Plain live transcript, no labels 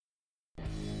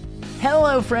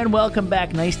Hello, friend. Welcome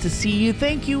back. Nice to see you.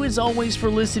 Thank you, as always, for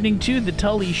listening to The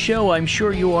Tully Show. I'm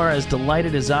sure you are as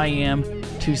delighted as I am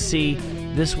to see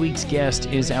this week's guest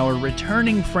is our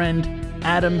returning friend,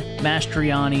 Adam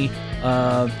Mastriani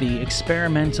of the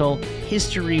experimental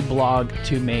history blog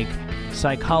to make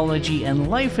psychology and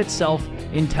life itself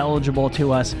intelligible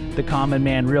to us, the common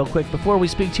man. Real quick, before we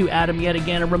speak to Adam yet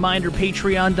again, a reminder,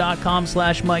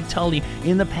 patreon.com/Mike Tully.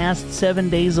 In the past 7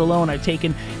 days alone, I've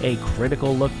taken a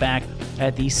critical look back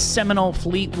at the seminal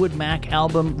Fleetwood Mac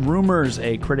album, Rumors,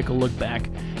 a critical look back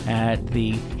at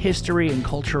the history and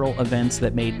cultural events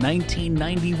that made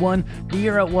 1991 the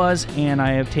year it was, and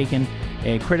I have taken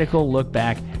a critical look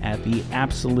back at the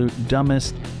absolute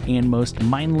dumbest and most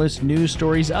mindless news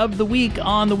stories of the week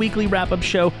on the weekly wrap-up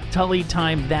show, Tully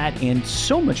Time. That and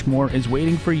so much more is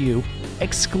waiting for you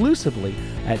exclusively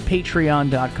at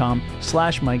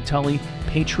patreon.com/Mike Tully,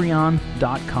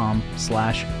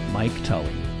 patreon.com/Mike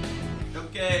Tully.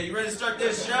 Okay, you ready to start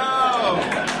this show?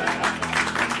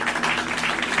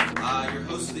 Your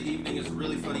host of the evening is a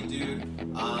really funny dude.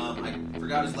 I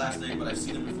forgot his last name, but I've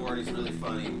seen him before, and he's really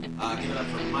funny. Give it up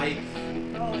for Mike.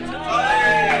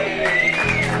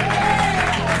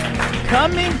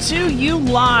 Coming to you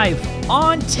live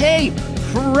on tape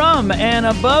from an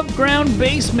above-ground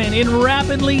basement in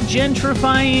rapidly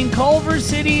gentrifying Culver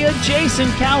City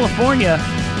adjacent California,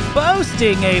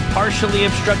 boasting a partially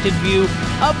obstructed view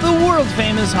of the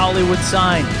world-famous Hollywood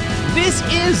sign. This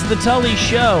is The Tully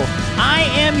Show. I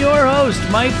am your host,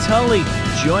 Mike Tully.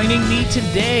 Joining me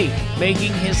today,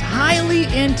 making his highly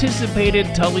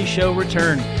anticipated Tully Show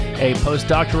return, a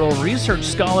postdoctoral research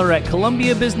scholar at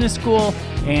Columbia Business School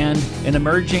and an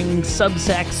emerging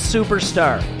Substack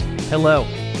superstar. Hello,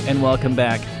 and welcome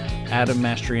back, Adam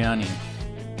Mastriani.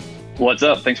 What's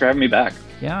up? Thanks for having me back.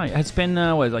 Yeah, it's been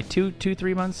like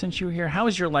 3 months since you were here. How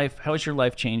has your life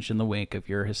changed in the wake of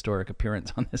your historic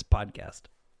appearance on this podcast?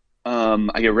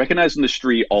 I get recognized in the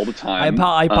street all the time.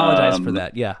 I apologize for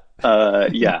that. Yeah.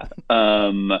 Yeah.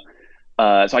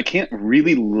 So I can't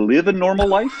really live a normal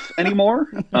life anymore.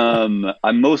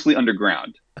 I'm mostly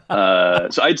underground.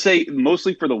 So I'd say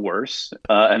mostly for the worse.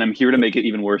 And I'm here to make it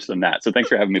even worse than that. So thanks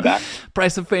for having me back.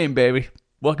 Price of fame, baby.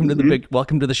 Welcome to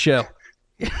welcome to the show.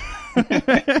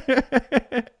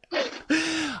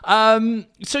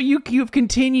 So you've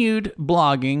continued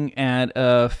blogging at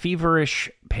a feverish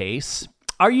pace.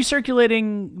 Are you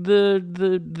circulating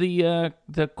the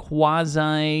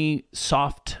quasi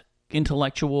soft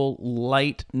intellectual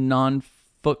light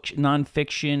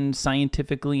non-fiction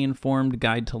scientifically informed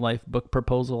guide to life book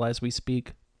proposal as we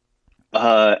speak?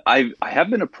 I have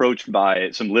been approached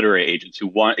by some literary agents who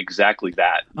want exactly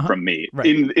that from me.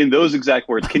 Right. In those exact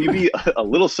words. Can you be a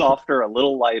little softer, a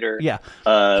little lighter? Yeah.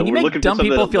 Can you make dumb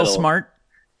people feel smart?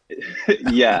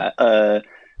 Yeah.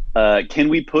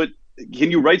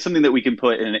 Can you write something that we can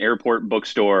put in an airport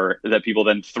bookstore that people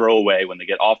then throw away when they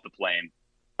get off the plane?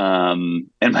 And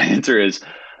my answer is,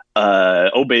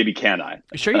 oh baby, can I?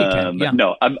 Sure you can. Yeah.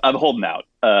 No, I'm holding out.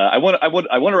 I want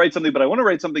to write something, but I want to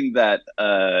write something that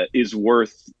is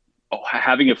worth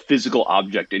having a physical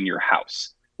object in your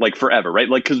house, like forever, right?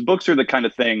 Like, because books are the kind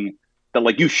of thing that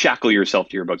like you shackle yourself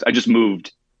to your books. I just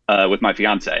moved with my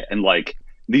fiance, and like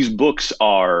these books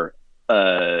are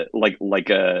those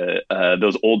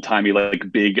old timey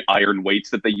like big iron weights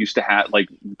that they used to have like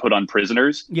put on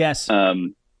prisoners. Yes.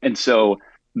 And so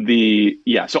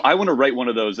so I want to write one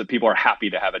of those that people are happy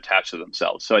to have attached to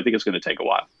themselves. So I think it's going to take a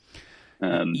while.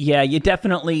 Yeah, you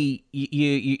definitely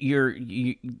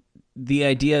the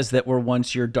ideas that were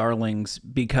once your darlings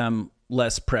become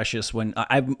less precious when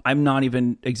I'm not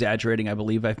even exaggerating. I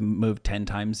believe I've moved 10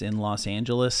 times in Los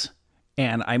Angeles.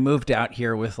 And I moved out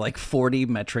here with like 40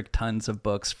 metric tons of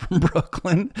books from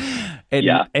Brooklyn.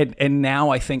 And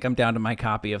now I think I'm down to my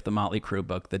copy of the Motley Crue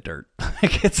book, The Dirt.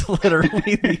 Like, it's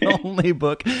literally the only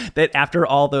book that after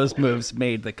all those moves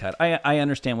made the cut. I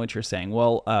understand what you're saying.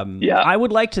 Well, I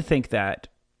would like to think that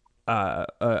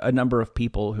a number of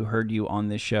people who heard you on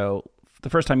this show the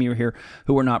first time you were here,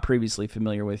 who were not previously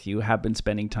familiar with you, have been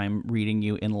spending time reading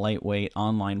you in lightweight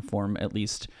online form, at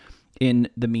least in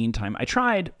the meantime. I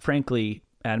tried, frankly,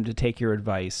 Adam, to take your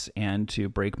advice and to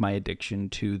break my addiction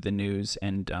to the news.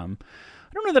 And I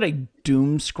don't know that I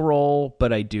doom scroll,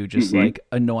 but I do just like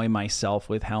annoy myself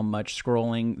with how much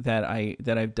scrolling that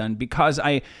I've done, because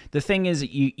the thing is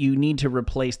you need to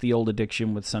replace the old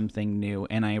addiction with something new.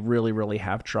 And I really, really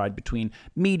have tried between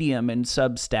Medium and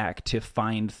Substack to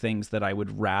find things that I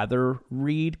would rather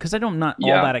read, because I'm not all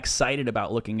that excited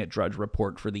about looking at Drudge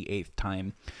Report for the 8th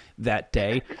time that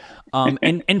day.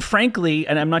 And frankly,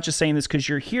 and I'm not just saying this because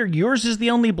you're here, yours is the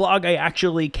only blog I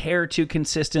actually care to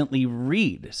consistently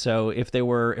read. So if there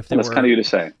were That's kind of you to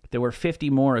say. If there were 50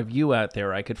 more of you out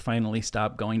there, I could finally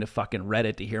stop going to fucking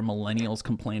Reddit to hear millennials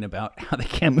complain about how they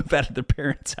can't move out of their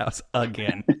parents' house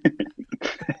again.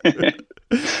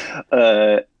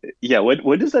 Yeah,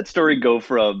 when does that story go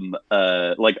from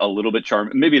like a little bit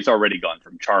charming? Maybe it's already gone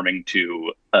from charming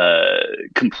to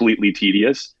completely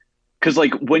tedious. Because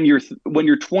like when you're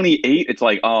 28, it's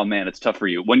like, oh man, it's tough for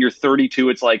you. When you're 32,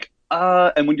 it's like,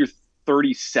 and when you're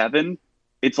 37,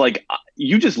 it's like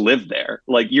you just live there.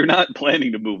 Like you're not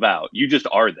planning to move out. You just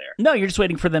are there. No, you're just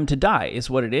waiting for them to die, is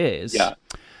what it is. Yeah.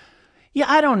 Yeah,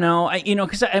 I don't know.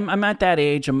 Because I'm at that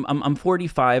age. I'm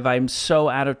 45. I'm so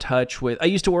out of touch with. I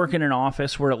used to work in an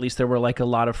office where at least there were like a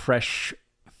lot of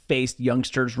fresh-faced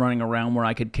youngsters running around where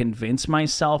I could convince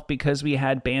myself, because we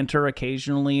had banter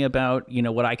occasionally about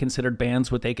what I considered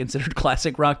bands, what they considered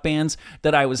classic rock bands,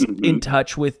 that I was in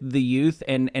touch with the youth,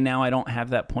 and now I don't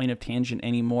have that point of tangent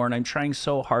anymore, and I'm trying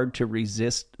so hard to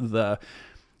resist the.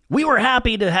 We were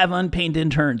happy to have unpaid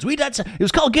interns. It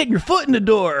was called getting your foot in the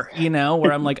door,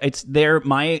 where I'm like, it's there.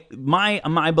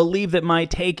 I believe that my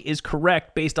take is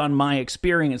correct based on my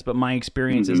experience, but my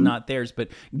experience is not theirs. But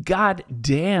god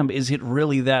damn, is it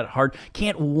really that hard?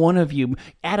 Can't one of you,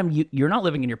 Adam, you're not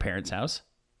living in your parents' house.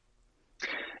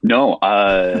 No,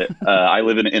 I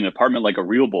live in an apartment like a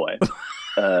real boy.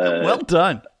 Well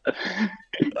done.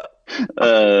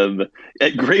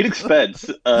 At great expense.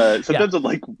 Sometimes I'm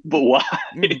like, but why?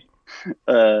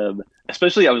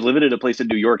 Especially I was living in a place in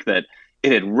New York that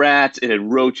it had rats, it had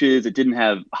roaches, it didn't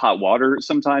have hot water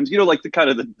sometimes, like the kind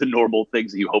of the normal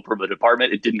things that you hope from an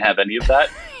apartment. It didn't have any of that.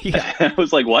 I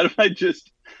was like, why don't I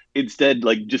just instead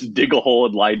like just dig a hole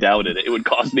and lie down in it? It would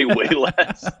cost me way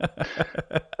less.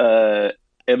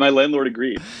 And my landlord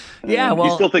agreed. Yeah, well,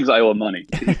 he still thinks I owe him money.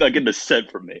 He's not getting a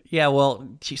cent from me. Yeah,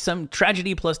 well, some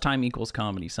tragedy plus time equals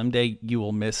comedy. Someday you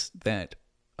will miss that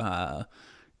that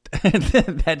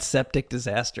septic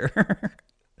disaster.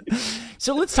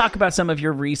 So let's talk about some of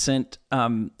your recent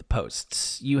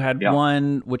posts. You had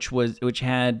one which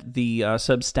had the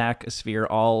Substack sphere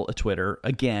all a Twitter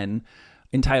again,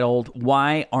 entitled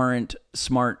 "Why Aren't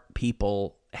Smart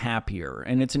People Happier?"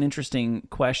 And it's an interesting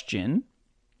question,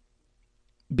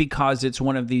 because it's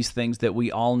one of these things that we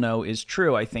all know is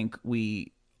true. I think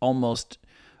we almost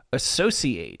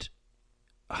associate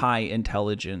high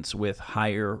intelligence with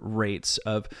higher rates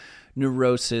of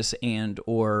neurosis and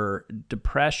or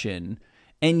depression.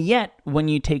 And yet, when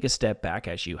you take a step back,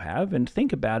 as you have, and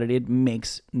think about it, it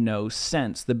makes no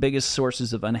sense. The biggest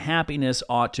sources of unhappiness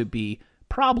ought to be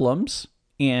problems,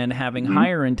 and having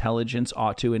higher intelligence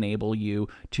ought to enable you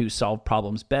to solve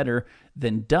problems better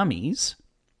than dummies.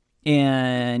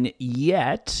 And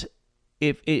yet,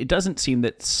 if it doesn't seem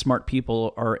that smart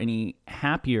people are any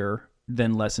happier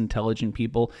than less intelligent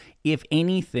people. If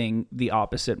anything, the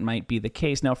opposite might be the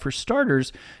case. Now, for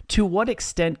starters, to what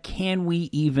extent can we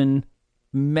even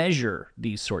measure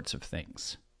these sorts of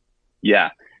things? Yeah,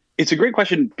 it's a great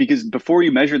question, because before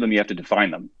you measure them, you have to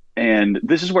define them. And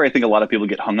this is where I think a lot of people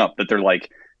get hung up, that they're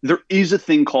like, there is a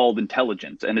thing called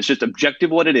intelligence, and it's just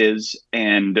objective what it is.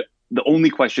 And the only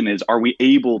question is, are we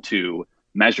able to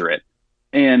measure it?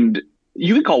 And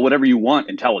you can call whatever you want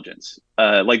intelligence.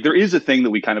 Like there is a thing that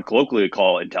we kind of colloquially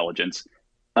call intelligence,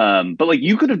 but like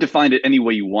you could have defined it any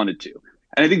way you wanted to.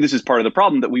 And I think this is part of the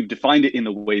problem, that we've defined it in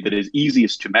the way that is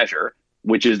easiest to measure,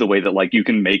 which is the way that like you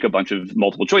can make a bunch of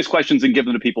multiple choice questions and give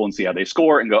them to people and see how they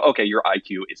score and go, okay, your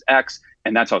IQ is X,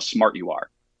 and that's how smart you are.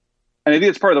 And I think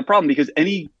it's part of the problem, because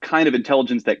any kind of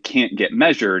intelligence that can't get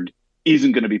measured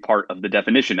isn't going to be part of the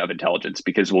definition of intelligence,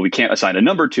 because, well, we can't assign a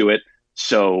number to it.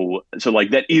 So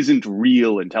like that isn't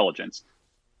real intelligence.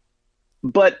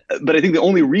 But I think the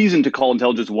only reason to call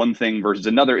intelligence one thing versus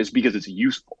another is because it's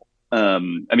useful. I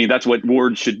mean, that's what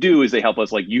words should do, is they help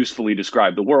us like usefully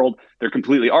describe the world. They're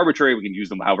completely arbitrary. We can use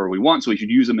them however we want. So we should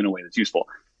use them in a way that's useful.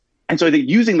 And so I think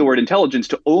using the word intelligence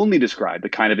to only describe the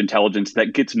kind of intelligence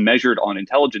that gets measured on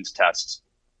intelligence tests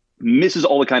misses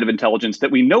all the kind of intelligence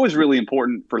that we know is really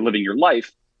important for living your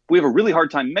life. We have a really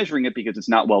hard time measuring it because it's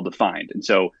not well defined. And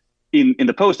so in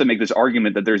the post, I make this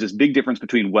argument that there's this big difference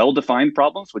between well-defined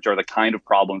problems, which are the kind of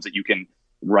problems that you can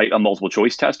write a multiple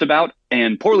choice test about,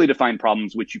 and poorly defined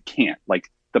problems, which you can't. Like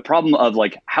the problem of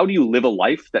like, how do you live a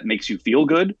life that makes you feel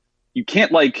good? You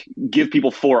can't like give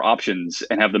people 4 options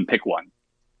and have them pick one.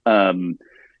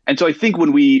 And so I think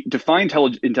when we define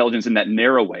intelligence in that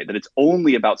narrow way, that it's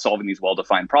only about solving these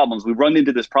well-defined problems, we run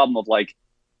into this problem of like,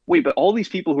 wait, but all these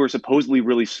people who are supposedly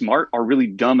really smart are really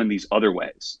dumb in these other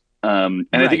ways. And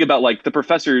right. I think about like the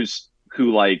professors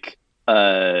who like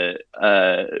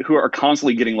who are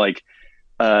constantly getting like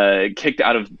kicked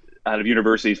out of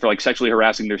universities for like sexually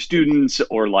harassing their students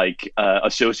or like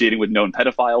associating with known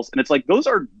pedophiles. And it's like, those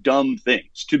are dumb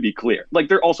things, to be clear. Like,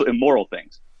 they're also immoral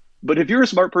things. But if you're a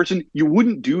smart person, you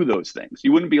wouldn't do those things.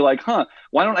 You wouldn't be like,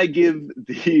 why don't I give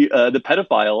the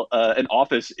pedophile an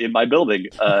office in my building?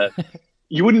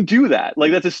 You wouldn't do that.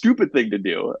 Like, that's a stupid thing to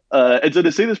do. And so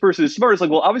to say this person is smart, it's like,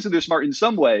 well, obviously they're smart in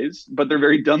some ways, but they're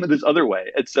very dumb in this other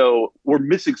way. And so we're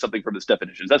missing something from this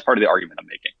definition. That's part of the argument I'm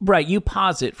making. Right. You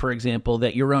posit, for example,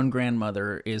 that your own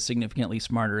grandmother is significantly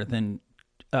smarter than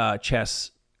chess.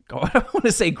 I don't want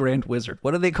to say Grand Wizard.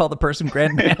 What do they call the person?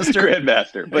 Grandmaster?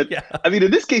 Grandmaster. But yeah. I mean, in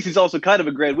this case, he's also kind of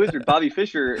a Grand Wizard. Bobby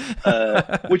Fischer,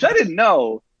 which I didn't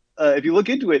know. If you look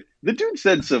into it, the dude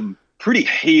said some pretty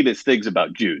heinous things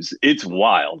about Jews. It's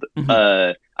wild.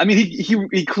 Mm-hmm. I mean,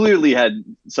 he clearly had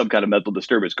some kind of mental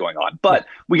disturbance going on. But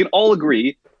we can all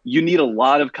agree you need a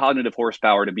lot of cognitive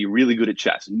horsepower to be really good at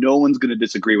chess. No one's going to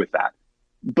disagree with that.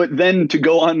 But then to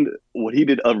go on what he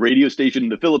did, a radio station in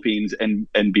the Philippines, and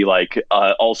be like,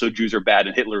 also Jews are bad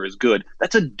and Hitler is good,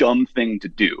 that's a dumb thing to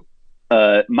do.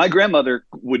 My grandmother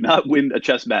would not win a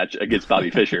chess match against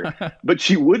Bobby Fischer, but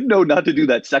she would know not to do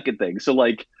that second thing. So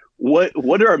like,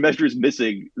 what are our measures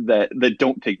missing that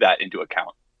don't take that into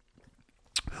account?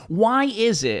 Why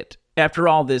is it, after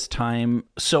all this time,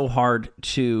 so hard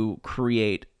to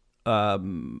create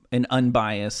an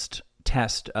unbiased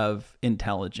test of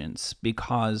intelligence?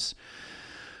 Because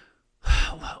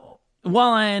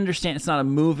while I understand it's not a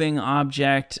moving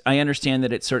object, I understand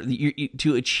that it's certainly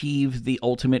to achieve the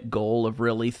ultimate goal of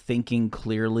really thinking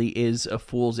clearly is a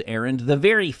fool's errand. The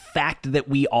very fact that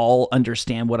we all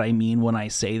understand what I mean when I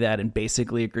say that and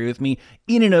basically agree with me,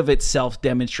 in and of itself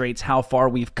demonstrates how far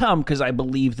we've come, because I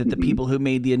believe that the people who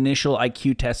made the initial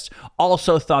IQ tests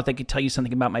also thought they could tell you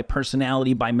something about my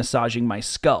personality by massaging my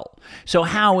skull. So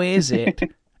how is it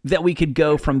that we could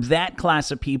go from that class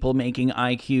of people making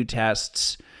IQ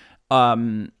tests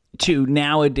to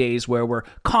nowadays where we're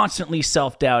constantly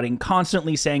self-doubting,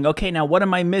 constantly saying, okay, now what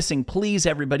am I missing? Please,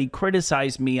 everybody,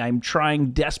 criticize me. I'm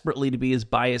trying desperately to be as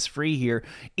bias-free here.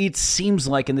 It seems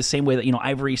like in the same way that,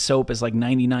 Ivory soap is like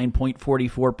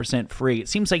 99.44% free. It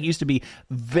seems like it used to be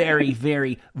very,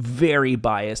 very, very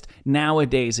biased.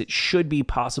 Nowadays, it should be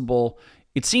possible,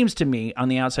 it seems to me, on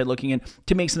the outside looking in,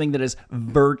 to make something that is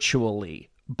virtually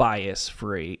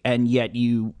bias-free, and yet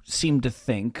you seem to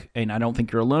think, and I don't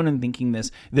think you're alone in thinking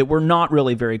this, that we're not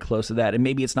really very close to that, and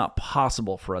maybe it's not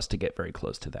possible for us to get very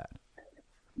close to that.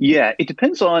 Yeah, it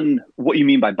depends on what you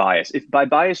mean by bias. If by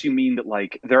bias you mean that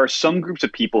like there are some groups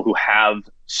of people who have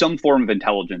some form of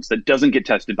intelligence that doesn't get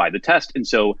tested by the test, and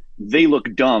so they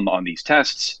look dumb on these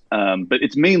tests, but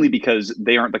it's mainly because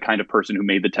they aren't the kind of person who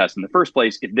made the test in the first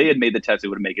place. If they had made the test, they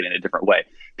would have made it in a different way.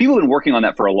 People have been working on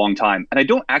that for a long time, and I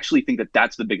don't actually think that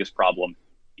that's the biggest problem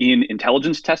in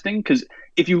intelligence testing, because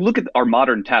if you look at our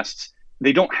modern tests,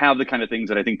 they don't have the kind of things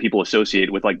that I think people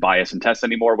associate with like bias and tests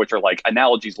anymore, which are like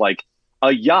analogies like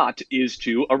a yacht is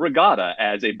to a regatta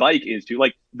as a bike is to,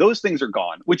 like, those things are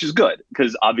gone, which is good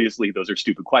because obviously those are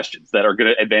stupid questions that are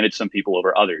going to advantage some people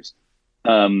over others.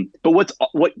 But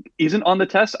what isn't on the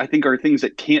test, I think, are things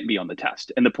that can't be on the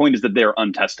test. And the point is that they're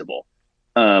untestable.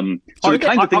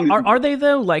 Are they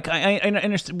though? Like, I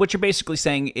understand what you're basically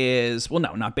saying is, well,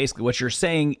 no, not basically. What you're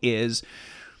saying is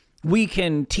we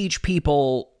can teach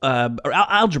people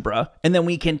algebra, and then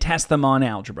we can test them on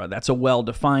algebra. That's a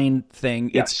well-defined thing.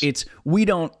 Yes. It's we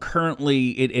don't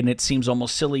currently, and it seems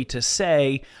almost silly to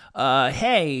say,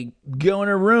 hey, go in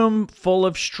a room full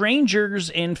of strangers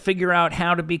and figure out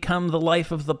how to become the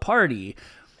life of the party.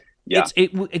 Yeah.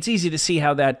 It's easy to see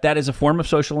how that is a form of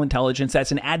social intelligence.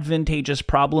 That's an advantageous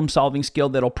problem-solving skill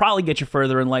that'll probably get you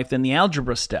further in life than the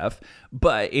algebra stuff.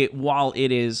 But while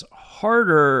it is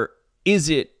harder,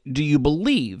 do you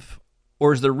believe,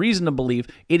 or is there reason to believe,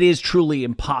 it is truly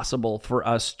impossible for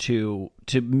us to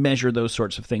measure those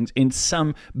sorts of things in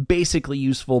some basically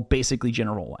useful, basically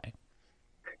general way?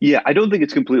 Yeah, I don't think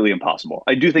it's completely impossible.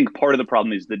 I do think part of the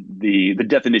problem is the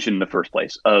definition in the first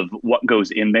place of what goes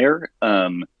in there.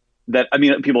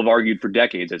 People have argued for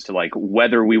decades as to like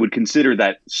whether we would consider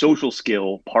that social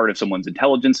skill part of someone's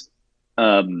intelligence.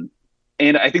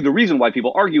 And I think the reason why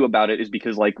people argue about it is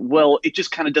because, like, well, it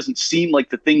just kind of doesn't seem like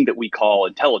the thing that we call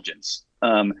intelligence.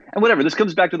 And whatever, this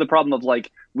comes back to the problem of,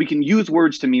 like, we can use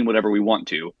words to mean whatever we want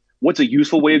to. What's a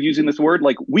useful way of using this word?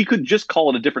 Like, we could just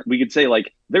call it we could say,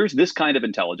 like, there's this kind of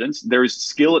intelligence. There's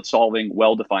skill at solving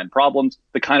well-defined problems,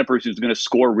 the kind of person who's going to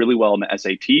score really well in the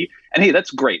SAT. And hey,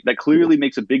 that's great. That clearly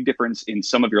makes a big difference in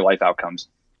some of your life outcomes.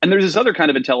 And there's this other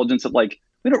kind of intelligence that, like,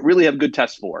 we don't really have good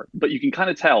tests for, but you can kind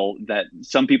of tell that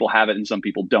some people have it and some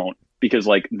people don't. because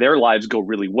like their lives go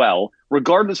really well,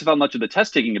 regardless of how much of the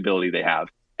test taking ability they have,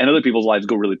 and other people's lives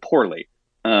go really poorly.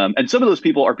 And some of those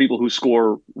people are people who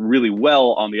score really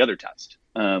well on the other test.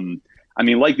 I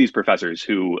mean, like these professors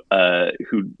who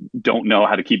don't know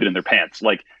how to keep it in their pants,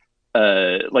 like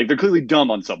they're clearly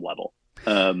dumb on some level.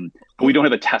 But we don't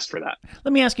have a test for that.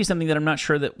 Let me ask you something that I'm not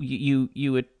sure that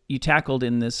you tackled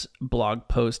in this blog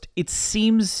post. It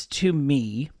seems to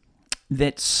me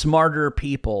that smarter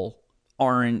people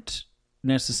aren't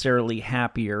necessarily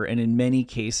happier, and in many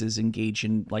cases engage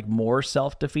in like more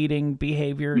self-defeating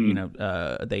behavior. You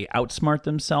know, they outsmart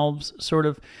themselves sort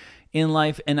of in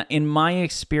life. And in my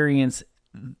experience,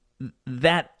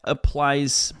 that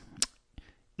applies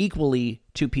equally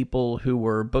to people who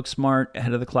were book smart,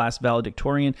 ahead of the class,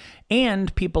 valedictorian,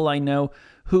 and people I know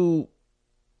who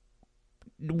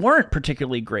weren't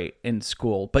particularly great in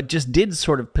school, but just did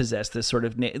sort of possess this sort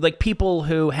of, like people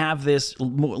who have this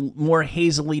more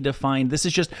hazily defined, this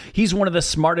is just, he's one of the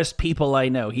smartest people I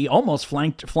know. He almost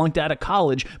flunked out of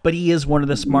college, but he is one of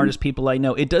the smartest people I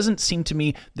know. It doesn't seem to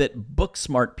me that book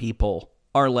smart people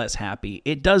are less happy.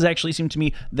 It does actually seem to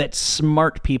me that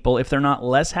smart people, if they're not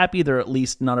less happy, they're at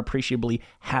least not appreciably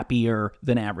happier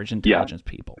than average intelligence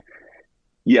people.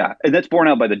 Yeah, and that's borne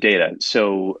out by the data.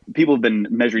 So people have been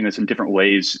measuring this in different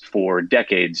ways for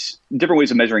decades, different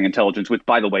ways of measuring intelligence, which,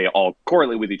 by the way, all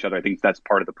correlate with each other. I think that's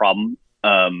part of the problem.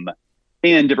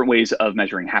 And different ways of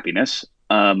measuring happiness.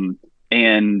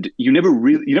 And you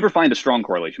never find a strong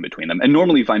correlation between them. And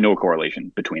normally you find no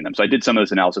correlation between them. So I did some of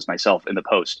this analysis myself in the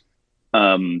post.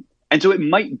 And so it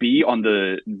might be on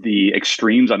the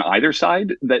extremes on either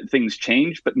side that things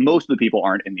change, but most of the people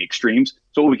aren't in the extremes.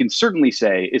 So what we can certainly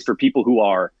say is for people who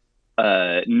are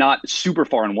not super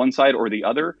far on one side or the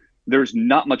other, there's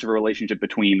not much of a relationship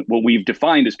between what we've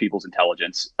defined as people's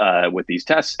intelligence with these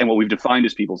tests and what we've defined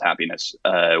as people's happiness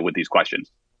with these questions.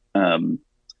 So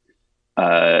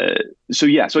I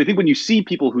think when you see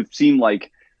people who seem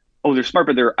like, oh, they're smart,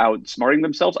 but they're outsmarting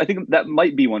themselves, I think that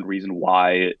might be one reason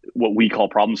why what we call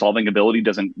problem-solving ability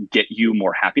doesn't get you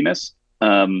more happiness.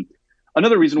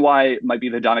 Another reason why might be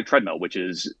the hedonic treadmill, which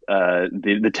is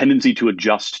the tendency to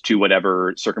adjust to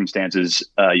whatever circumstances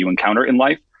you encounter in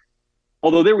life.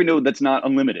 Although there we know that's not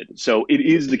unlimited. So it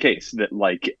is the case that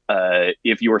like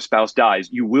if your spouse dies,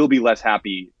 you will be less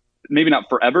happy, maybe not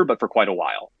forever, but for quite a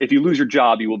while. If you lose your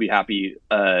job, you will be happy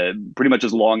pretty much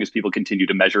as long as people continue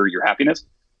to measure your happiness.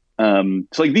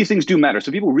 So like these things do matter.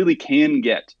 So people really can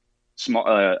get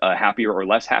happier or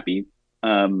less happy,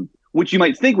 which you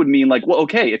might think would mean like, well,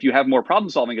 okay, if you have more problem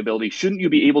solving ability, shouldn't you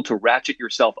be able to ratchet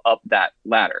yourself up that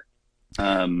ladder?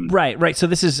 Right. So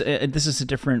this is a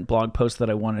different blog post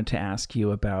that I wanted to ask you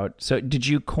about. So did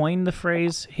you coin the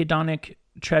phrase hedonic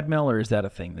treadmill, or is that a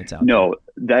thing that's out No,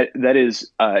 there? that is,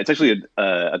 it's actually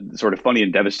a sort of funny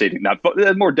and devastating,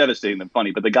 more devastating than funny,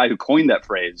 but the guy who coined that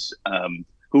phrase,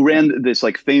 who ran this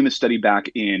like famous study back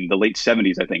in the late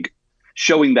 70s, I think,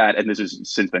 showing that, and this has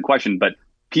since been questioned, but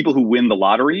people who win the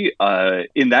lottery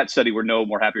in that study were no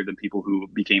more happier than people who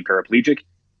became paraplegic.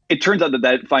 It turns out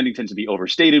that finding tends to be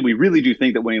overstated. We really do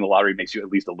think that winning the lottery makes you at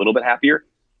least a little bit happier.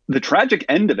 The tragic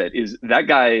end of it is that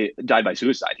guy died by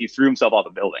suicide. He threw himself off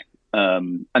a building.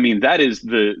 I mean, that is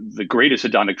the greatest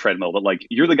hedonic treadmill, but like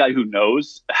you're the guy who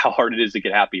knows how hard it is to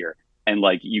get happier. And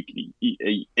like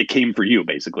it came for you,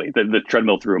 basically. The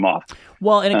treadmill threw him off.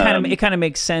 Well, and it kind of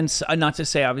makes sense. Not to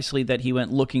say, obviously, that he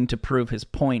went looking to prove his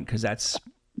point, because that's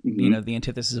the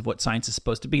antithesis of what science is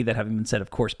supposed to be. That having been said,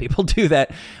 of course, people do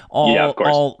that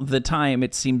all the time.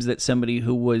 It seems that somebody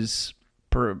who was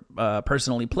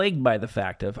personally plagued by the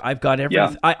fact of I've got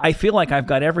everything. I feel like I've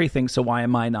got everything, so why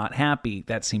am I not happy?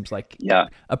 That seems like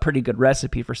a pretty good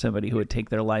recipe for somebody who would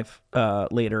take their life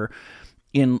later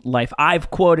in life. I've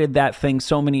quoted that thing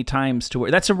so many times to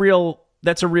where that's a real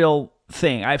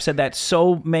thing. I've said that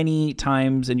so many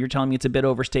times, and you're telling me it's a bit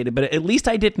overstated, but at least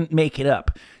I didn't make it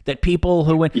up. That people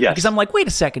who win, because I'm like, wait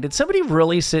a second, did somebody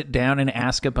really sit down and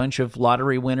ask a bunch of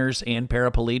lottery winners and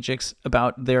paraplegics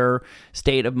about their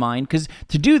state of mind? Because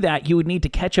to do that, you would need to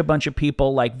catch a bunch of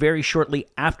people like very shortly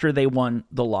after they won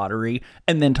the lottery,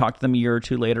 and then talk to them a year or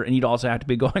two later, and you'd also have to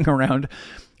be going around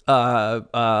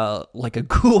like a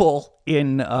ghoul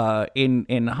in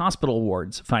hospital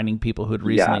wards, finding people who had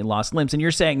recently lost limbs. And you're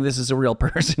saying this is a real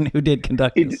person who did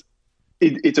conduct this.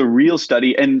 It's a real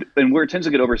study, and where it tends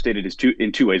to get overstated is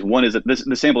in two ways. One is that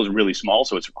the sample is really small,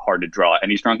 so it's hard to draw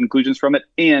any strong conclusions from it.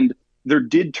 And there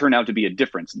did turn out to be a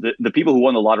difference. The people who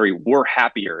won the lottery were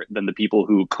happier than the people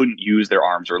who couldn't use their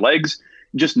arms or legs,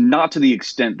 just not to the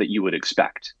extent that you would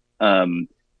expect.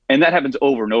 And that happens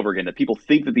over and over again, that people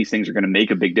think that these things are going to make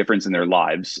a big difference in their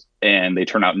lives, and they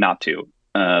turn out not to.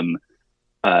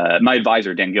 my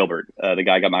advisor, Dan Gilbert, the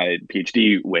guy I got my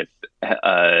PhD with,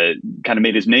 kind of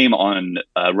made his name on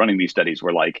running these studies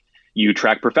where like you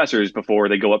track professors before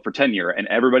they go up for tenure, and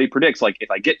everybody predicts like if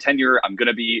I get tenure, I'm going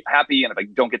to be happy, and if I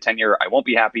don't get tenure, I won't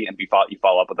be happy. And you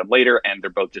follow up with them later, and they're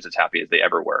both just as happy as they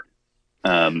ever were.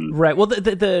 Right. Well,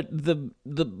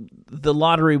 the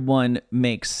lottery one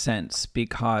makes sense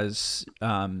because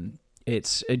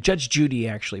it's Judge Judy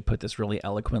actually put this really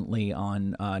eloquently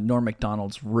on Norm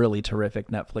Macdonald's really terrific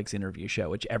Netflix interview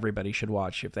show, which everybody should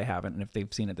watch if they haven't, and if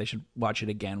they've seen it, they should watch it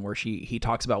again. Where he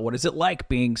talks about what is it like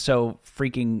being so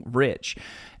freaking rich,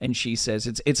 and she says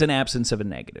it's an absence of a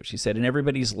negative. She said in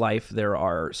everybody's life there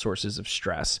are sources of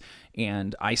stress,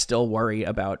 and I still worry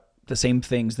about the same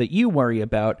things that you worry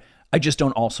about. I just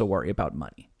don't also worry about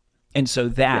money. And so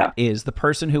that is the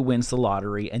person who wins the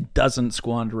lottery and doesn't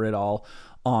squander it all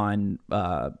on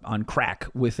crack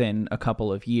within a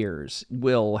couple of years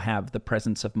will have the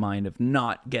presence of mind of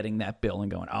not getting that bill and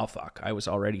going, oh fuck, I was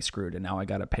already screwed and now I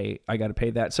gotta pay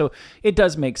that. So it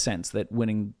does make sense that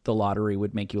winning the lottery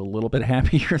would make you a little bit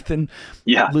happier than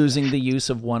losing the use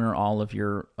of one or all of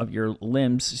your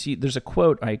limbs. See, there's a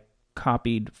quote I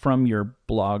copied from your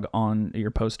blog on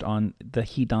your post on the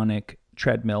hedonic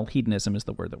treadmill. Hedonism is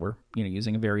the word that we're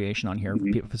using a variation on here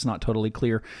if it's not totally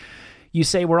clear. You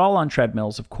say we're all on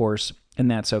treadmills, of course, and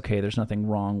that's okay. There's nothing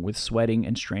wrong with sweating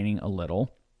and straining a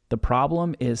little. The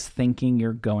problem is thinking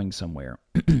you're going somewhere.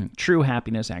 True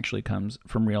happiness actually comes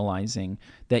from realizing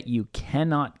that you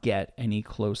cannot get any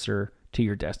closer to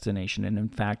your destination. And in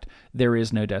fact, there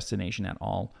is no destination at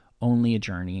all, only a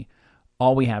journey.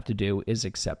 All we have to do is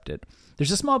accept it.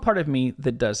 There's a small part of me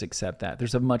that does accept that.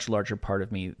 There's a much larger part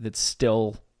of me that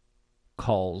still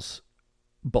calls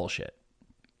bullshit.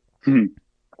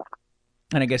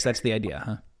 And I guess that's the idea,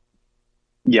 huh?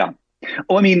 Yeah.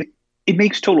 Well, I mean, it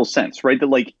makes total sense, right? That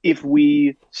like if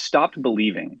we stopped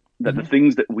believing that the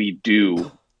things that we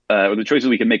do or the choices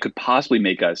we can make could possibly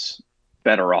make us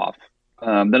better off,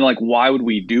 then like why would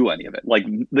we do any of it? Like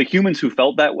the humans who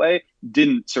felt that way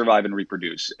didn't survive and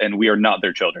reproduce, and we are not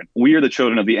their children. We are the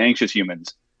children of the anxious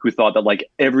humans who thought that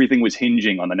like everything was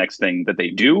hinging on the next thing that they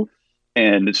do,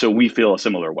 and so we feel a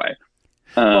similar way.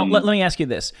 Well, let me ask you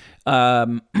this.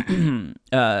 USC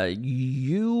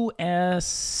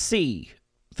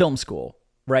Film School,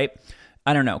 right?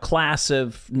 I don't know, class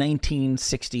of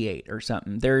 1968 or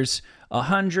something. There's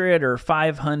 100 or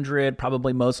 500,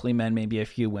 probably mostly men, maybe a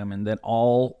few women, that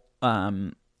all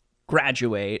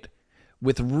graduate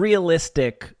with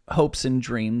realistic hopes and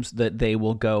dreams that they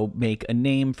will go make a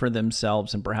name for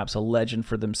themselves and perhaps a legend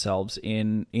for themselves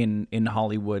in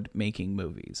Hollywood making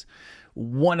movies.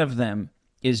 One of them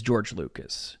is George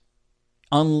Lucas.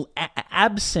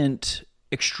 Absent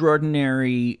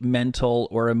extraordinary mental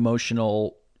or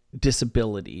emotional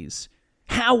disabilities,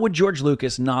 how would George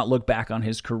Lucas not look back on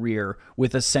his career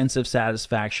with a sense of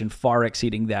satisfaction far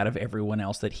exceeding that of everyone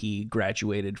else that he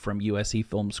graduated from USC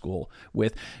Film School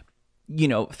with?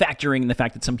 Factoring in the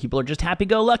fact that some people are just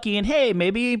happy-go-lucky and, hey,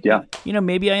 maybe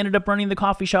I ended up running the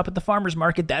coffee shop at the farmer's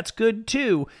market. That's good,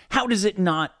 too. How does it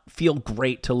not feel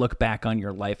great to look back on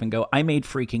your life and go, I made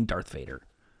freaking Darth Vader?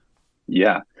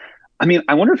 Yeah. I mean,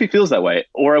 I wonder if he feels that way.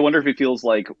 Or I wonder if he feels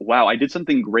like, wow, I did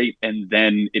something great and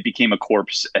then it became a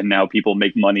corpse and now people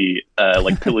make money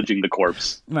like pillaging the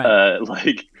corpse. Right.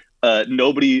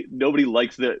 Nobody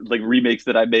likes the remakes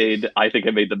that I made. I think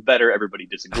I made them better. Everybody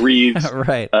disagrees.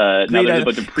 Right. Now there's a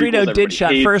bunch of prequels Greedo did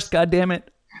shot hates. first. God damn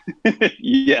it.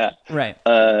 Yeah. Right.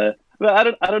 But I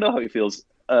don't know how he feels.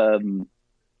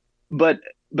 But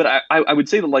I would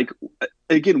say that like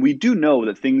again, we do know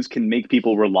that things can make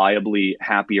people reliably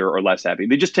happier or less happy.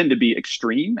 They just tend to be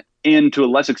extreme, and to a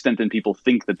less extent than people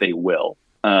think that they will.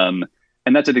 And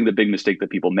that's I think the big mistake that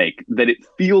people make. That it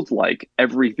feels like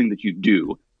everything that you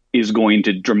do is going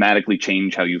to dramatically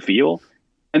change how you feel.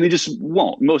 And they just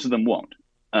won't. Most of them won't.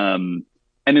 And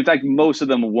in fact, most of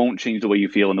them won't change the way you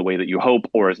feel in the way that you hope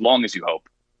or as long as you hope.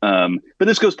 But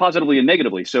this goes positively and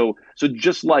negatively. So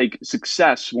just like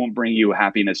success won't bring you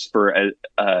happiness for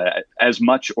as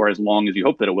much or as long as you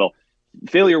hope that it will,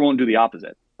 failure won't do the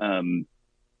opposite. So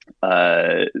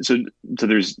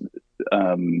there's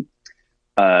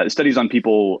studies on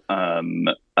people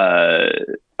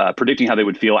predicting how they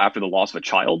would feel after the loss of a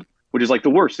child, which is like the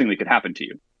worst thing that could happen to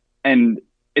you. And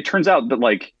it turns out that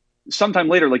like sometime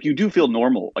later, like you do feel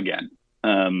normal again,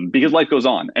 because life goes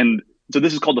on. And so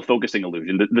this is called the focusing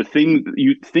illusion. The thing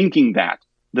you thinking that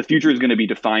the future is going to be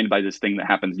defined by this thing that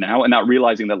happens now, and not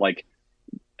realizing that like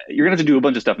you're gonna have to do a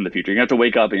bunch of stuff in the future. You're gonna have to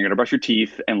wake up and you're gonna brush your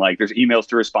teeth, and like there's emails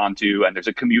to respond to, and there's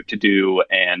a commute to do,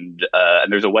 and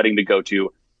there's a wedding to go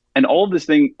to. And all of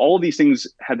these things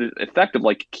had the effect of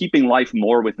like keeping life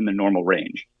more within the normal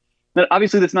range. Now,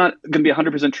 obviously, that's not going to be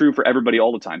 100% true for everybody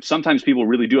all the time. Sometimes people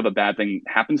really do have a bad thing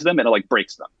happen to them and it like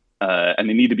breaks them, and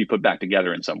they need to be put back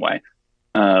together in some way.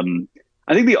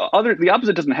 I think the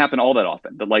opposite doesn't happen all that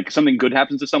often. That like something good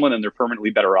happens to someone and they're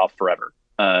permanently better off forever.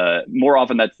 More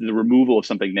often, that's the removal of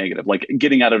something negative, like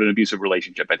getting out of an abusive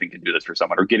relationship. I think can do this for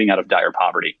someone, or getting out of dire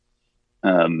poverty.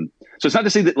 So it's not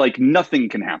to say that like nothing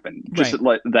can happen, just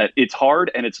that it's hard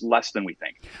and it's less than we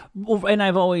think. Well, and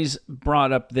I've always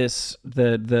brought up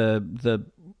the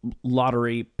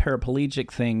lottery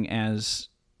paraplegic thing as,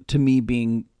 to me,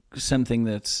 being something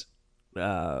that's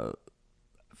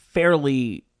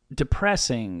fairly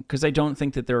depressing, because I don't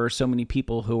think that there are so many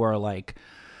people who are like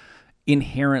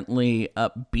inherently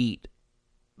upbeat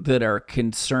that are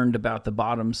concerned about the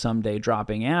bottom someday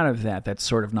dropping out of that. That's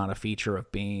sort of not a feature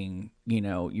of being,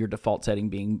 your default setting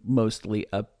being mostly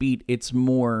upbeat. It's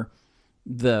more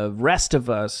the rest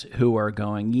of us who are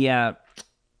going,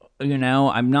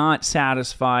 I'm not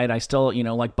satisfied. I still,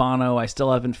 like Bono, I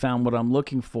still haven't found what I'm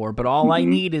looking for, but all I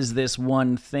need is this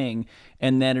one thing,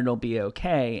 and then it'll be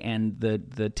okay. And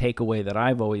the takeaway that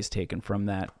I've always taken from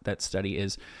that study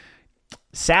is,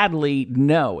 sadly,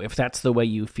 no, if that's the way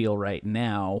you feel right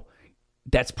now,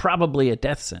 that's probably a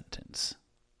death sentence.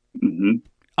 Mm-hmm.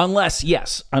 Unless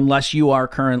you are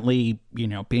currently,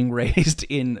 being raised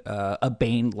in a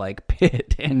Bane-like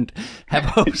pit and have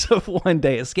hopes of one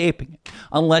day escaping it.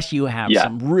 Unless you have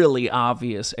some really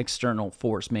obvious external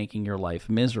force making your life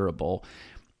miserable,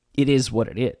 it is what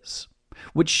it is.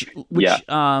 Which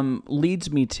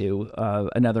leads me to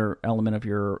another element of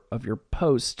your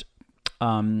post.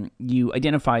 You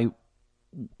identify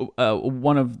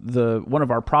one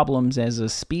of our problems as a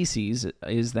species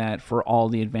is that for all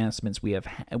the advancements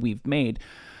we've made,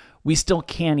 we still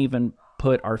can't even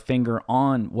put our finger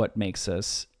on what makes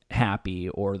us happy,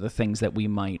 or the things that we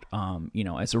might,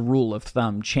 as a rule of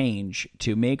thumb, change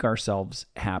to make ourselves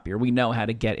happier. We know how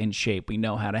to get in shape. We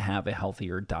know how to have a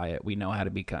healthier diet. We know how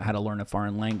to learn a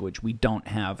foreign language. We don't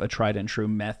have a tried and true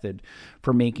method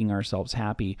for making ourselves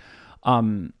happy.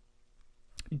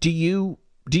 Do you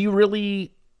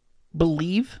really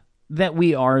believe that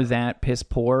we are that piss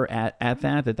poor at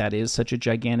that is such a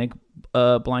gigantic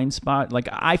blind spot? Like,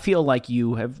 I feel like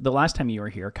you have, the last time you were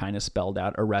here, kind of spelled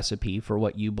out a recipe for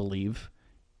what you believe,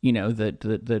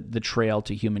 the trail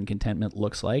to human contentment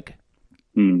looks like.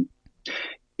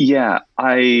 Yeah,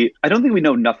 I don't think we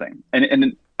know nothing.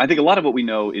 And I think a lot of what we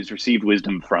know is received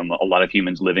wisdom from a lot of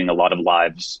humans living a lot of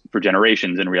lives for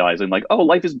generations and realizing like, oh,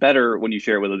 life is better when you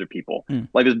share it with other people.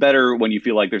 Life is better when you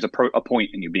feel like there's a point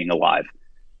in you being alive.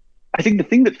 I think the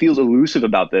thing that feels elusive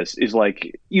about this is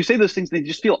like, you say those things, they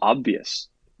just feel obvious.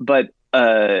 But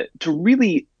to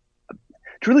really,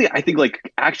 I think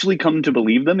like actually come to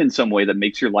believe them in some way that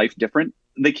makes your life different,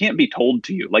 they can't be told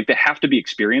to you. Like, they have to be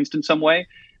experienced in some way.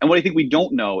 And what I think we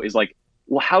don't know is like,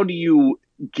 well, how do you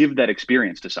give that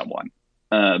experience to someone?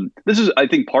 This is, I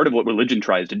think, part of what religion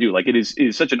tries to do. Like, it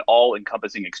is such an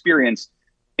all-encompassing experience,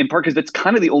 in part because that's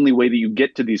kind of the only way that you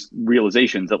get to these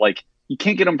realizations, that like you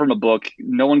can't get them from a book.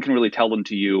 No one can really tell them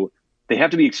to you. They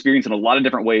have to be experienced in a lot of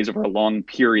different ways over a long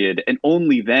period. And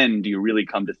only then do you really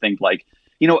come to think like,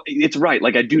 it's right.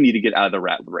 Like, I do need to get out of the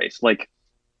rat race. Like,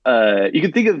 you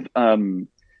can think of,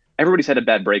 everybody's had a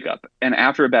bad breakup, and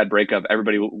after a bad breakup,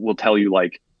 everybody will tell you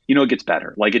like, it gets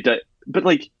better. Like, it does. But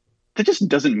like, that just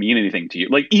doesn't mean anything to you.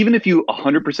 Like, even if you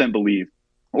 100% believe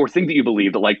or think that you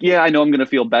believe that like, yeah, I know I'm going to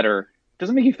feel better,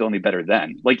 doesn't make you feel any better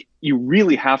then. Like, you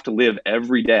really have to live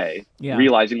every day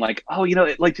realizing like, oh,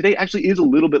 like today actually is a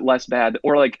little bit less bad,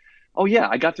 or like, oh yeah,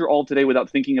 I got through all today without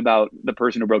thinking about the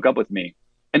person who broke up with me.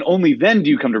 And only then do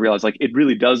you come to realize like it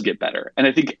really does get better. And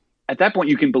I think at that point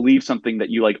you can believe something that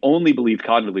you like only believed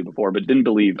cognitively before, but didn't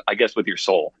believe, I guess, with your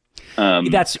soul. I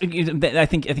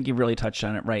think you really touched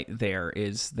on it right there.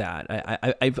 Is that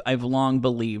I've long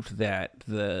believed that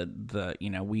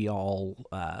we all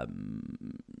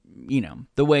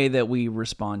the way that we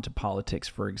respond to politics,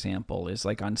 for example, is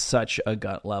like on such a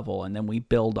gut level, and then we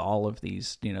build all of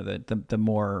these, the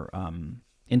more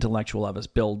intellectual of us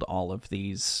build all of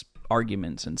these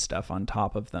arguments and stuff on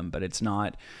top of them, but it's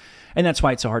not. And that's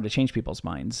why it's so hard to change people's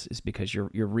minds, is because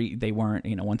they weren't,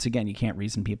 once again, you can't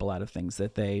reason people out of things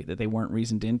that they weren't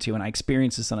reasoned into. And I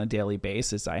experience this on a daily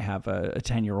basis. I have a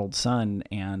 10-year-old son,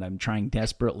 and I'm trying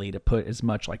desperately to put as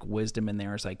much like wisdom in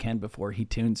there as I can before he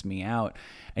tunes me out.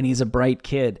 And he's a bright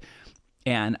kid,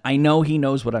 and I know he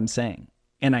knows what I'm saying.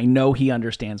 and I know he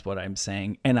understands what I'm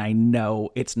saying, and I know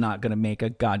it's not going to make a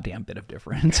goddamn bit of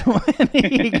difference when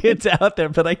he gets out there,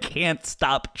 but I can't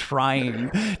stop trying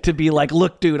to be like,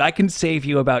 look, dude, I can save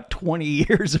you about 20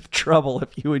 years of trouble if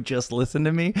you would just listen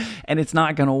to me, and it's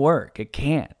not going to work. It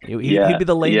can't. He'd be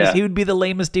the lamest. He would be the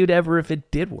lamest dude ever if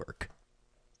it did work.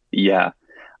 Yeah.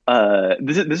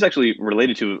 This is actually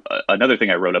related to another thing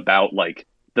I wrote about, like,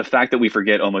 the fact that we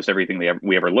forget almost everything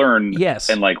we ever learned. Yes.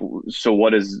 And like, so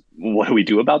what do we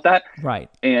do about that? Right.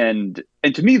 And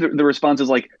to me, the response is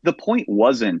like, the point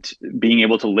wasn't being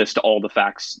able to list all the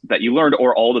facts that you learned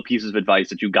or all the pieces of advice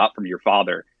that you got from your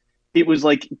father. It was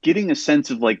like getting a sense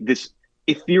of like this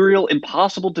ethereal,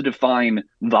 impossible to define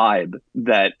vibe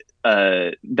that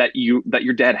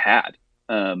your dad had.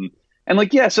 And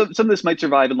like, yeah, so some of this might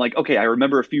survive. And like, okay, I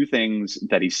remember a few things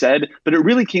that he said, but it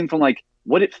really came from like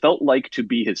what it felt like to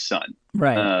be his son.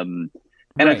 Right. And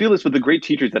Right. I feel this with the great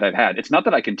teachers that I've had. It's not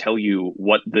that I can tell you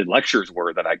what the lectures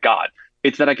were that I got.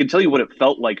 It's that I can tell you what it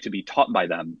felt like to be taught by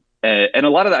them. And a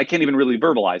lot of that I can't even really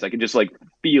verbalize. I can just like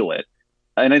feel it.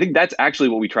 And I think that's actually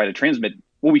what we try to transmit,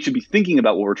 what we should be thinking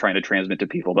about what we're trying to transmit to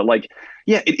people. But like,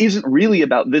 yeah, it isn't really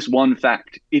about this one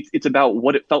fact. It's about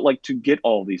what it felt like to get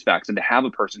all of these facts and to have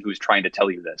a person who's trying to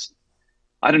tell you this.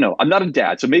 I don't know. I'm not a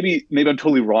dad, so maybe I'm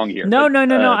totally wrong here. No. But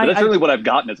that's certainly what I've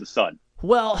gotten as a son.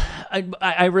 Well,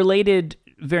 I related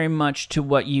very much to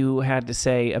what you had to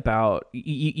say about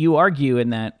you argue in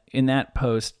that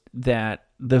post that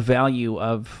the value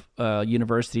of a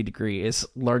university degree is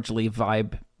largely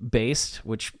vibe based,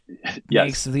 which Yes.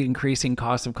 makes the increasing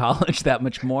cost of college that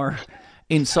much more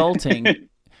insulting.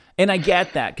 And I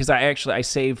get that because I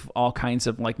save all kinds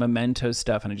of like memento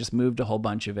stuff, and I just moved a whole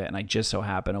bunch of it, and I just so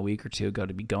happened a week or two ago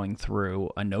to be going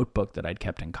through a notebook that I'd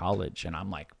kept in college, and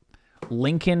I'm like,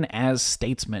 Lincoln as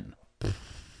statesman.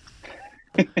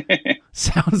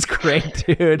 Sounds great,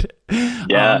 dude.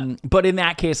 Yeah. But in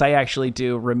that case, I actually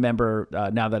do remember,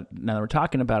 now that we're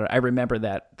talking about it, I remember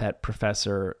that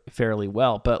professor fairly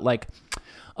well. But like,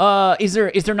 is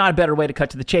there not a better way to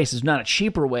cut to the chase? Is there not a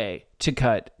cheaper way to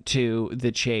cut to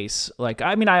the chase? Like,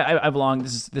 I mean, I've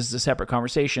this is a separate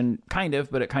conversation, kind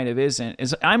of, but it kind of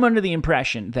isn't. I'm under the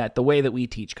impression that the way that we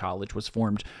teach college was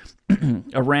formed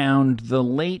around the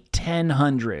late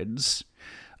 1000s.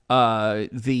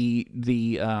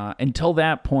 Until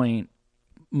that point,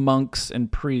 monks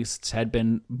and priests had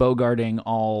been bogarting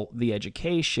all the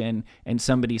education, and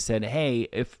somebody said, hey,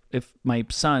 if my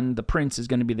son, the prince, is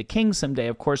going to be the king someday,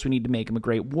 of course we need to make him a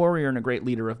great warrior and a great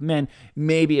leader of men.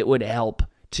 Maybe it would help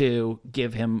to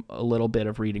give him a little bit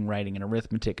of reading, writing, and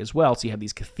arithmetic as well. So you have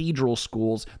these cathedral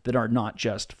schools that are not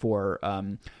just for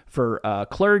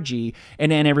clergy,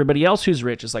 and then everybody else who's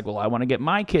rich is like, well, I want to get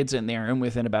my kids in there. And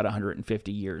within about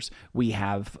 150 years, we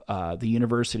have the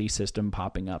university system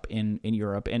popping up in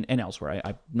Europe and elsewhere.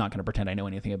 I'm not going to pretend I know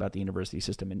anything about the university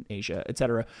system in Asia, et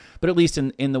cetera, but at least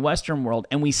in the Western world,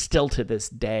 and we still to this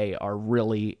day are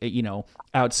really,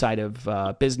 outside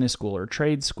of business school or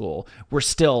trade school, we're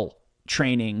still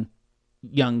training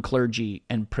young clergy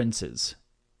and princes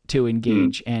to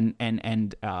engage. And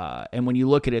when you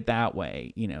look at it that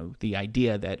way, the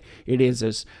idea that it is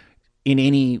as in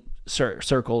any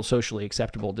circle socially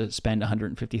acceptable to spend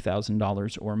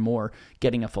 $150,000 or more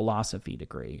getting a philosophy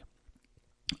degree,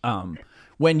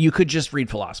 when you could just read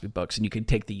philosophy books and you could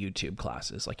take the YouTube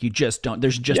classes. Like, you just don't,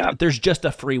 there's just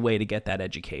a free way to get that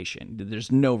education.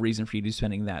 There's no reason for you to be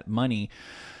spending that money.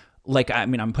 Like, I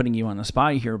mean, I'm putting you on the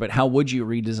spot here, but how would you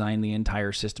redesign the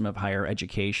entire system of higher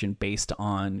education based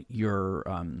on your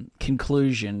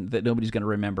conclusion that nobody's going to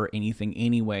remember anything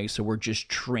anyway? So we're just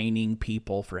training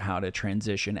people for how to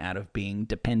transition out of being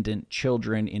dependent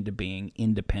children into being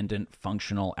independent,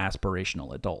 functional,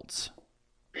 aspirational adults.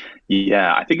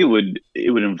 Yeah, I think it would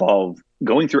involve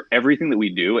going through everything that we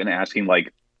do and asking,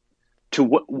 like, to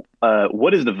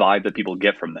what is the vibe that people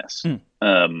get from this?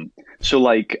 So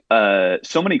like,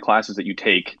 so many classes that you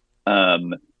take,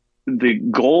 the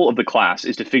goal of the class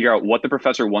is to figure out what the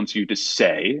professor wants you to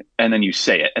say, and then you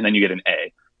say it, and then you get an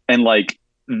A. And like,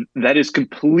 that is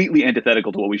completely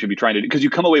antithetical to what we should be trying to do, because you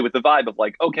come away with the vibe of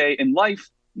like, okay, in life,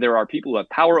 there are people who have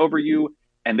power over you,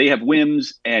 and they have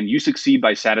whims, and you succeed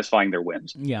by satisfying their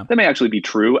whims. Yeah. That may actually be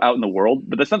true out in the world,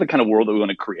 but that's not the kind of world that we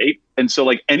want to create. And so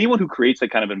like, anyone who creates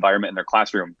that kind of environment in their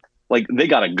classroom, like, they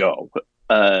got to go.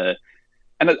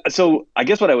 So I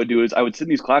guess what I would do is I would sit in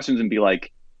these classrooms and be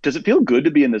like, does it feel good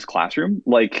to be in this classroom?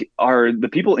 Like, are the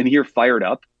people in here fired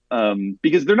up?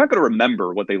 Because they're not going to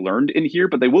remember what they learned in here,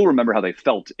 but they will remember how they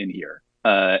felt in here.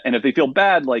 And if they feel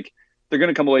bad, like, they're going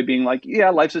to come away being like, yeah,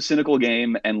 life's a cynical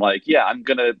game. And like, yeah, I'm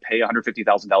going to pay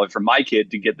 $150,000 for my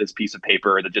kid to get this piece of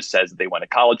paper that just says that they went to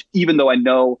college, even though I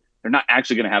know they're not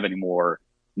actually going to have any more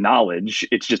knowledge.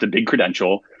 It's just a big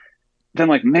credential. Then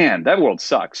like, man, that world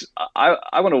sucks.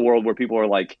 I want a world where people are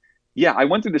like, yeah, I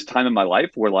went through this time in my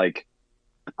life where like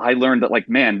I learned that like,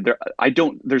 man,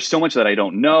 there's so much that I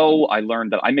don't know. I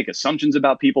learned that I make assumptions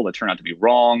about people that turn out to be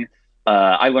wrong.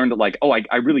 I learned that like, oh,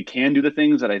 I really can do the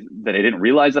things that I didn't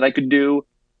realize that I could do.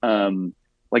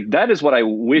 Like that is what I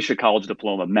wish a college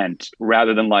diploma meant,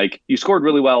 rather than like you scored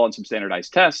really well on some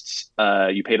standardized tests,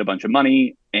 you paid a bunch of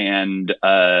money, and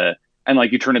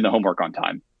like you turned in the homework on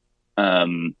time.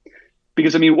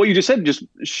 Because I mean, what you just said just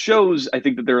shows, I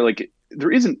think, that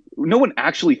no one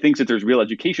actually thinks that there's real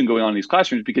education going on in these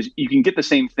classrooms, because you can get the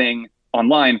same thing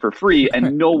online for free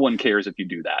and no one cares if you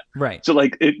do that. Right. So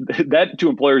like that to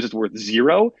employers is worth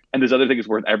zero, and this other thing is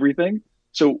worth everything.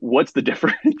 So what's the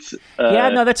difference? Yeah,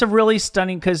 no, that's a really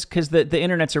stunning, because the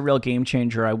internet's a real game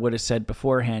changer. I would have said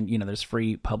beforehand, there's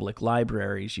free public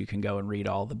libraries. You can go and read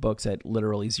all the books at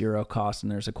literally zero cost, and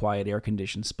there's a quiet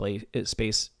air-conditioned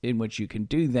space in which you can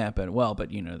do that. But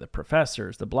the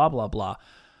professors, the blah, blah, blah.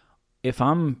 If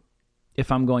I'm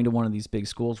going to one of these big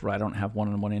schools where I don't have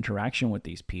one-on-one interaction with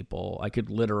these people, I could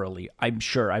literally, I'm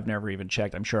sure, I've never even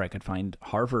checked, I'm sure I could find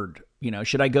Harvard.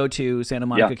 Should I go to Santa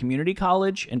Monica Community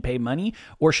College and pay money,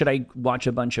 or should I watch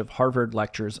a bunch of Harvard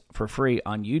lectures for free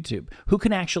on YouTube? Who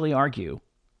can actually argue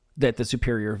that the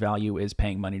superior value is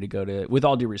paying money to go to, with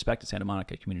all due respect to Santa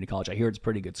Monica Community College? I hear it's a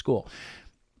pretty good school.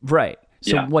 Right.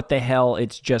 So what the hell?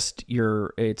 It's just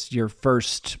your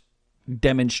first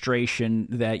demonstration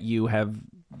that you have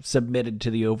submitted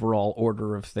to the overall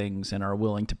order of things and are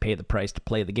willing to pay the price to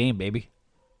play the game, baby.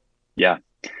 Yeah.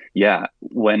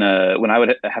 When I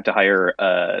would have to hire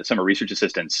summer research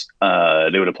assistants,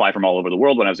 they would apply from all over the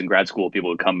world. When I was in grad school, people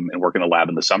would come and work in the lab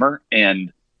in the summer,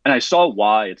 and I saw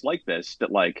why it's like this. That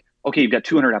like, okay, you've got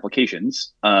 200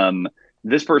 applications.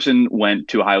 This person went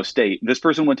to Ohio State. This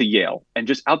person went to Yale. And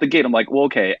just out the gate, I'm like, well,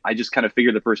 okay, I just kind of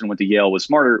figured the person who went to Yale was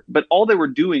smarter. But all they were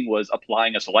doing was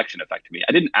applying a selection effect to me.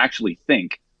 I didn't actually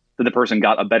think that the person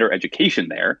got a better education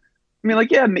there. I mean,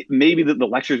 like, yeah, maybe the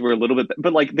lectures were a little bit,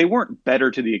 but like they weren't better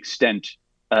to the extent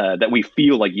that we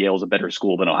feel like Yale's a better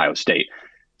school than Ohio State.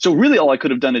 So really all I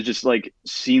could have done is just like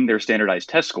seen their standardized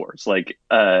test scores, like,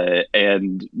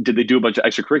 and did they do a bunch of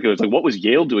extracurriculars? Like, what was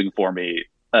Yale doing for me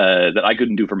that I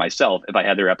couldn't do for myself if I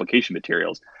had their application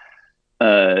materials?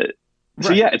 So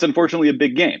yeah, it's unfortunately a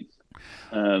big game.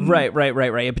 Right.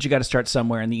 But you got to start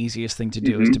somewhere, and the easiest thing to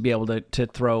do is to be able to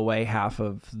throw away half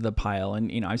of the pile.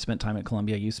 And I've spent time at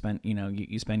Columbia. You spent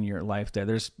you spend your life there.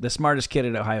 There's the smartest kid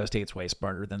at Ohio State's way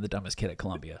smarter than the dumbest kid at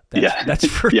Columbia. That's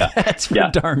for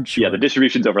darn sure. Yeah, the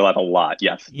distributions overlap a lot.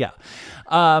 Yes. Yeah.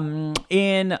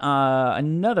 In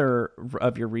another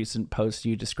of your recent posts,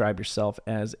 you described yourself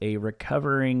as a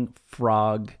recovering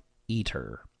frog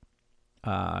eater.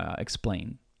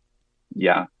 Explain.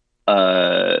 Yeah.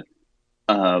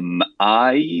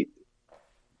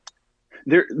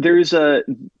 There's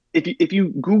if you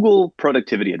Google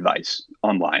productivity advice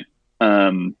online,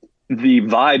 the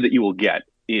vibe that you will get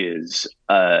is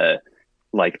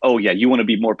like, oh yeah, you want to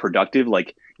be more productive,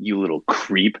 like, you little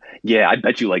creep. Yeah, I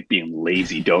bet you like being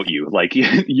lazy, don't you? Like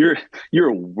you're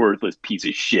a worthless piece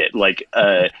of shit. Like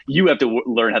you have to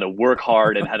learn how to work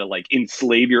hard and how to like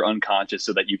enslave your unconscious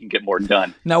so that you can get more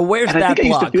done. Now where's that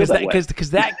blog? Because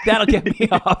that'll get me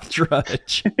off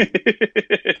Drudge.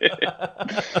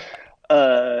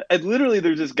 And literally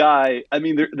there's this guy, I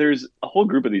mean, there's a whole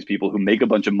group of these people who make a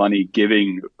bunch of money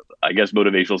giving, I guess,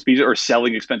 motivational speeches or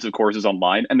selling expensive courses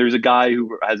online. And there's a guy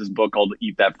who has this book called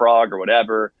Eat That Frog or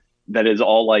whatever, that is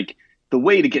all like, the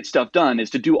way to get stuff done is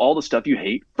to do all the stuff you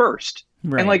hate first.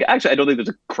 Right. And like, actually, I don't think there's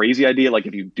a crazy idea. Like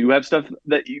if you do have stuff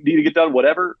that you need to get done,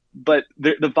 whatever, but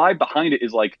the vibe behind it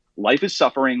is like, life is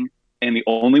suffering, and the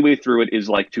only way through it is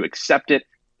like to accept it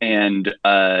and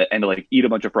to like eat a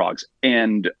bunch of frogs.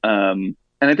 And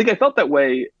I think I felt that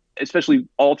way, especially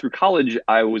all through college.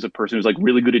 I was a person who's like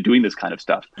really good at doing this kind of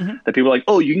stuff. That people are like,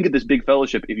 oh, you can get this big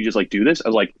fellowship if you just like do this. I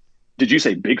was like, did you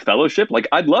say big fellowship? Like,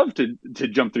 I'd love to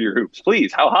jump through your hoops.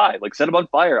 Please. How high? Like, set them on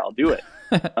fire. I'll do it.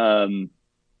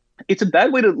 It's a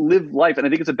bad way to live life. And I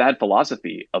think it's a bad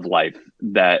philosophy of life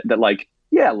that like,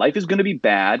 yeah, life is going to be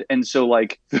bad. And so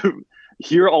like,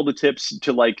 here are all the tips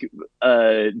to like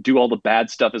do all the bad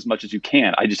stuff as much as you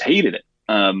can. I just hated it.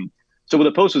 So what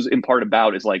the post was in part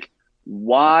about is like,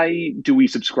 why do we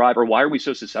subscribe, or why are we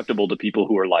so susceptible to people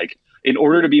who are like, in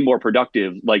order to be more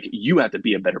productive, like you have to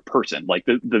be a better person. Like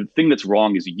the thing that's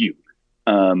wrong is you.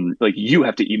 Like you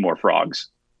have to eat more frogs.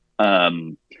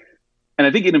 And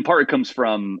I think in part it comes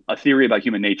from a theory about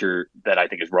human nature that I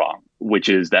think is wrong, which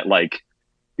is that like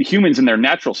the humans in their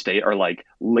natural state are like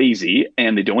lazy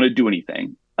and they don't want to do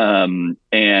anything.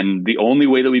 And the only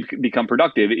way that we become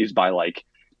productive is by like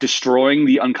destroying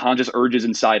the unconscious urges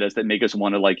inside us that make us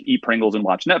want to like eat Pringles and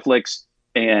watch Netflix,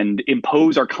 and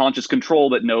impose our conscious control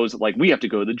that knows like we have to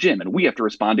go to the gym and we have to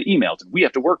respond to emails and we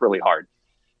have to work really hard.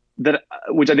 That,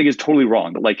 which I think is totally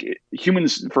wrong. But like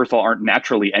humans, first of all, aren't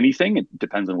naturally anything. It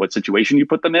depends on what situation you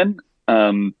put them in.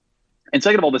 And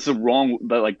second of all, this is wrong.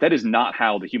 But like that is not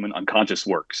how the human unconscious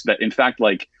works. That in fact,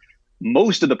 like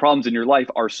most of the problems in your life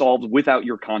are solved without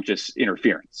your conscious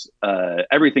interference.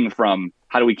 Everything from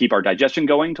how do we keep our digestion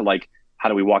going to like how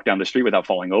do we walk down the street without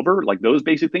falling over, like those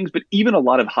basic things. But even a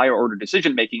lot of higher order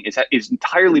decision making is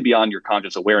entirely beyond your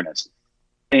conscious awareness.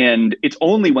 And it's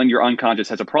only when your unconscious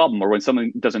has a problem or when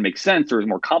something doesn't make sense or is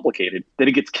more complicated that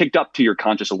it gets kicked up to your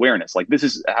conscious awareness. Like this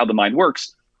is how the mind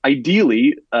works.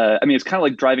 Ideally, I mean, it's kind of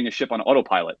like driving a ship on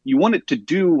autopilot. You want it to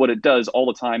do what it does all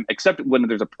the time, except when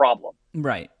there's a problem.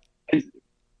 Right.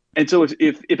 And so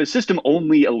if a system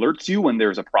only alerts you when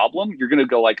there's a problem, you're going to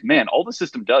go like, man, all the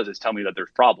system does is tell me that there's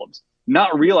problems,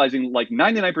 not realizing like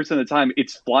 99% of the time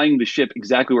it's flying the ship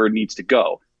exactly where it needs to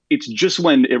go. It's just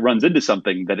when it runs into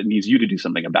something that it needs you to do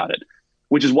something about it,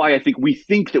 which is why I think we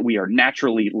think that we are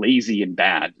naturally lazy and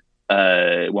bad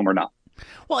when we're not.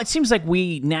 Well, it seems like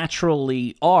we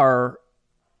naturally are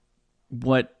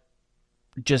what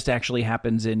just actually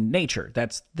happens in nature.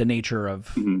 That's the nature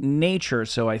of nature.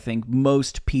 So I think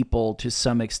most people, to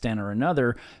some extent or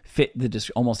another, fit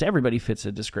almost everybody fits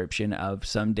a description of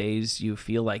some days you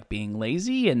feel like being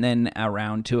lazy, and then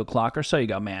around 2:00 or so you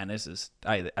go, man, this is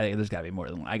there's got to be more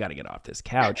than I got to get off this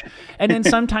couch. And then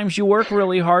sometimes you work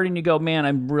really hard and you go, man,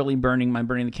 I'm burning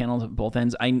the candle at both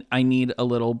ends. I need a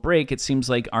little break. It seems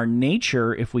like our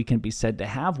nature, if we can be said to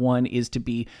have one, is to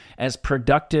be as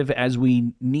productive as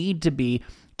we need to be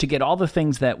to get all the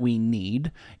things that we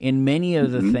need in many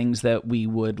of the things that we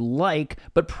would like,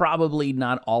 but probably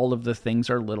not all of the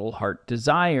things are little heart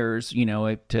desires. You know,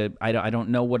 I don't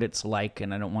know what it's like,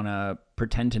 and I don't want to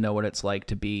pretend to know what it's like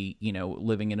to be, you know,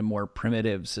 living in a more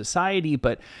primitive society,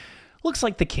 but looks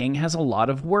like the king has a lot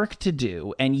of work to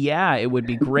do. And yeah, it would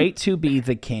be great to be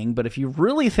the king, but if you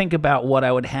really think about what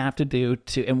I would have to do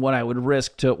and what I would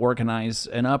risk to organize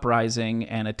an uprising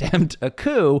and attempt a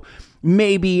coup,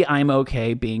 maybe I'm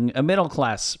okay being a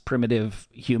middle-class primitive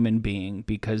human being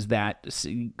because that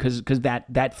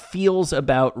feels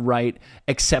about right,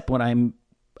 except when I'm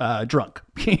drunk,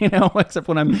 you know, except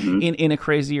when I'm in a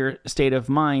crazier state of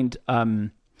mind.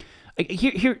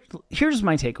 Here's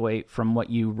my takeaway from what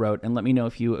you wrote, and let me know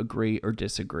if you agree or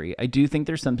disagree. I do think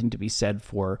there's something to be said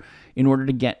for, in order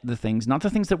to get the things, not the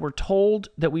things that we're told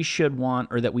that we should want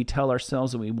or that we tell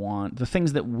ourselves that we want, the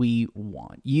things that we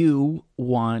want. You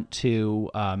want to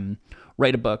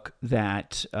write a book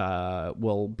that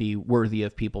will be worthy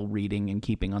of people reading and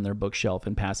keeping on their bookshelf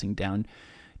and passing down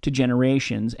to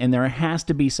generations, and there has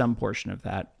to be some portion of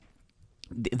that.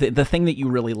 The thing that you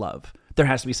really love, there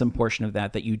has to be some portion of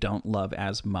that you don't love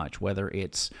as much, whether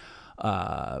it's,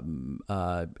 doing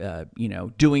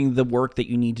the work that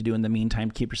you need to do in the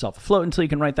meantime to keep yourself afloat until you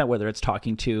can write that, whether it's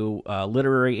talking to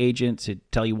literary agents to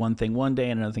tell you one thing one day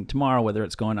and another thing tomorrow, whether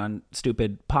it's going on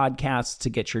stupid podcasts to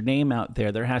get your name out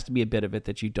there. There has to be a bit of it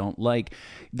that you don't like.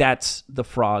 That's the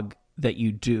frog that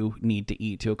you do need to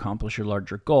eat to accomplish your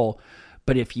larger goal.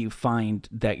 But if you find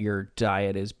that your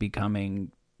diet is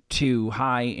becoming too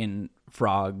high in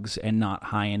frogs and not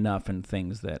high enough in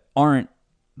things that aren't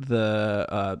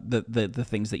the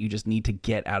things that you just need to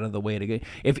get out of the way to get,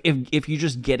 if you're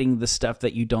just getting the stuff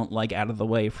that you don't like out of the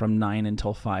way from 9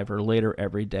 until 5 or later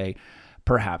every day,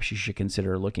 perhaps you should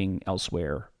consider looking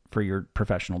elsewhere for your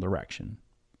professional direction.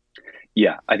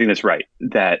 Yeah, I think that's right.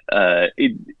 That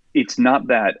it's not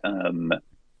that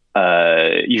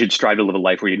you should strive to live a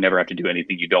life where you never have to do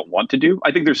anything you don't want to do.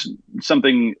 I think there's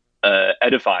something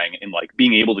edifying in like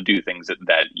being able to do things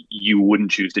that you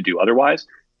wouldn't choose to do otherwise.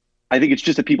 I think it's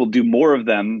just that people do more of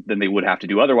them than they would have to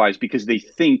do otherwise because they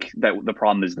think that the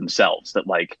problem is themselves, that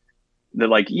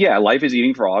yeah, life is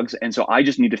eating frogs, and so I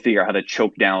just need to figure out how to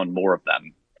choke down more of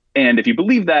them. And if you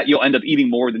believe that, you'll end up eating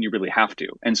more than you really have to.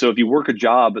 And so if you work a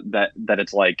job that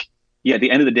it's like, yeah, at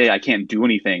the end of the day, I can't do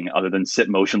anything other than sit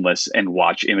motionless and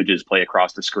watch images play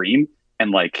across the screen. And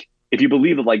like, if you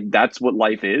believe that like that's what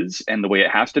life is and the way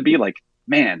it has to be, like,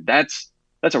 man, that's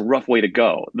a rough way to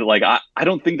go. Like, I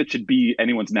don't think that should be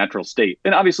anyone's natural state.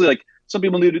 And obviously, like, some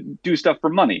people need to do stuff for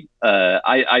money.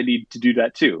 I need to do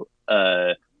that too.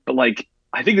 But like,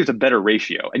 I think there's a better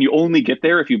ratio, and you only get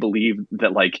there if you believe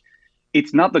that like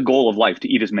it's not the goal of life to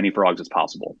eat as many frogs as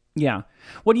possible. Yeah.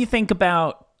 What do you think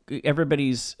about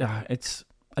everybody's?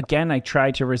 Again, I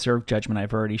try to reserve judgment.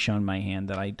 I've already shown my hand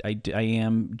that I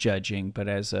am judging, but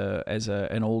as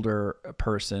an older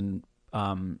person,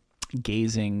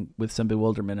 gazing with some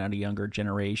bewilderment at a younger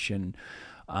generation,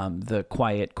 the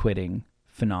quiet quitting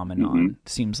phenomenon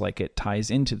seems like it ties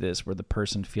into this, where the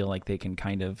person feel like they can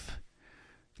kind of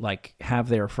like have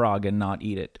their frog and not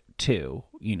eat it too,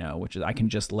 which is, I can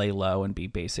just lay low and be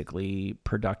basically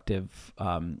productive.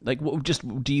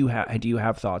 Do you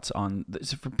have thoughts on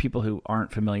this for people who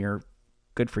aren't familiar?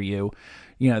 Good for you.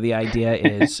 The idea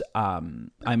is,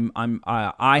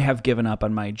 I have given up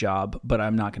on my job, but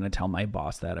I'm not going to tell my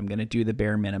boss that. I'm going to do the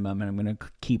bare minimum, and I'm going to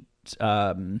keep,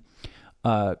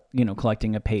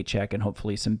 collecting a paycheck and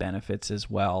hopefully some benefits as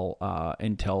well,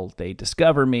 until they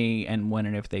discover me. And when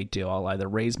and if they do, I'll either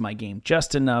raise my game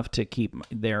just enough to keep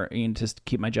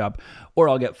my job, or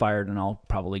I'll get fired and I'll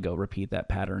probably go repeat that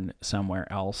pattern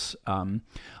somewhere else. On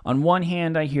one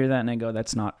hand, I hear that and I go,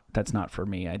 that's not for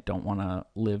me. I don't want to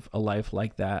live a life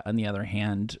like that. On the other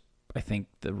hand, I think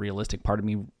the realistic part of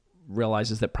me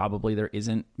realizes that probably there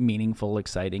isn't meaningful,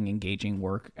 exciting, engaging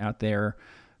work out there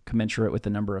commensurate with the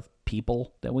number of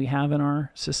people that we have in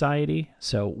our society.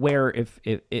 So where,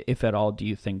 if at all, do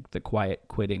you think the quiet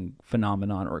quitting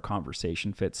phenomenon or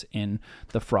conversation fits in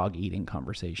the frog eating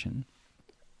conversation?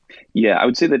 Yeah, I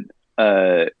would say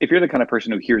that if you're the kind of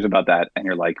person who hears about that and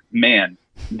you're like, man,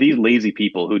 these lazy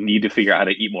people who need to figure out how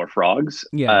to eat more frogs,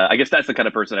 I guess that's the kind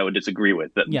of person I would disagree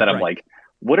with. That I'm right. Like,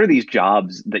 what are these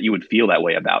jobs that you would feel that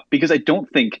way about? Because I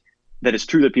don't think that it's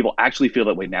true that people actually feel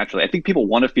that way naturally. I think people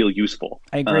want to feel useful.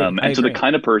 I agree. And so the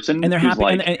kind of person and they're who's happy,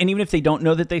 like, and even if they don't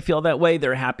know that they feel that way,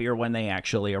 they're happier when they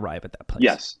actually arrive at that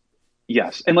place.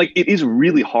 Yes. And like, it is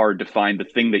really hard to find the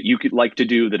thing that you could like to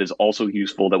do that is also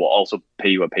useful, that will also pay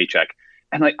you a paycheck.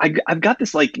 And like, I've got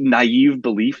this like naive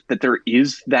belief that there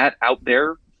is that out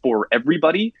there for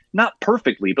everybody, not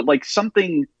perfectly, but like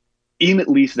something in at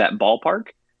least that ballpark.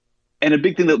 And a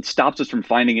big thing that stops us from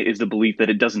finding it is the belief that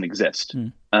it doesn't exist.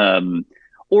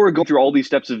 Or go through all these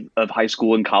steps of high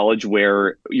school and college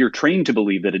where you're trained to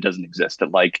believe that it doesn't exist, that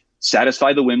like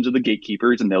satisfy the whims of the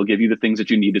gatekeepers and they'll give you the things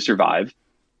that you need to survive.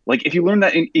 Like if you learn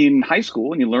that in high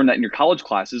school and you learn that in your college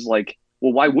classes, like,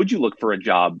 well, why would you look for a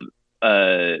job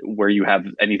where you have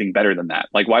anything better than that?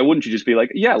 Like, why wouldn't you just be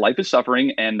like, yeah, life is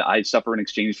suffering and I suffer in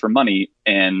exchange for money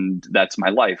and that's my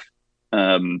life.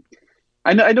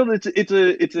 I know that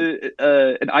it's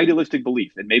an idealistic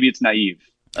belief and maybe it's naive.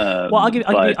 Well,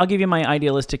 I'll give you my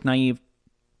idealistic, naive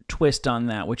twist on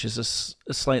that, which is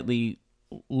a slightly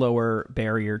lower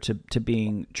barrier to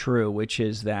being true, which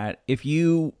is that if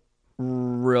you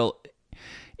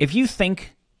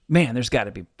think, man, there's got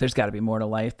to be more to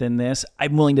life than this,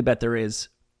 I'm willing to bet there is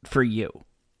for you.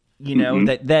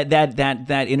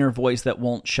 That inner voice that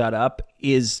won't shut up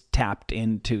is tapped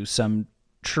into some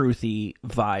truthy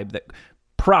vibe that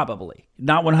probably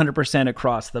not 100%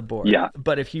 across the board. Yeah.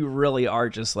 But if you really are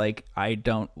just like, I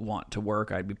don't want to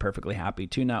work, I'd be perfectly happy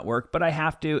to not work, but I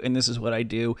have to, and this is what I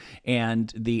do.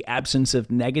 And the absence of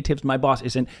negatives, my boss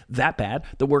isn't that bad,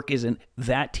 the work isn't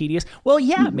that tedious. Well,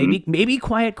 yeah, maybe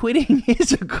quiet quitting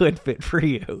is a good fit for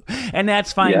you. And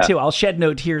that's fine too. I'll shed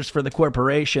no tears for the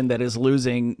corporation that is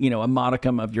losing, a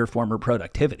modicum of your former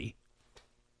productivity.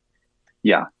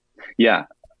 Yeah.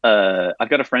 I've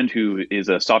got a friend who is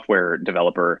a software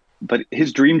developer, but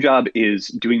his dream job is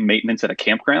doing maintenance at a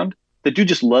campground. The dude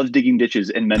just loves digging ditches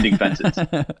and mending fences.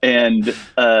 And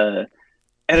I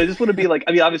just want to be like,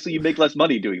 I mean, obviously you make less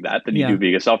money doing that than you do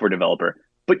being a software developer,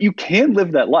 but you can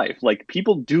live that life. Like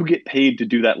people do get paid to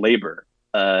do that labor.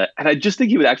 And I just think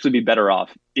he would actually be better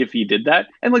off if he did that.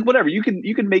 And like, whatever, you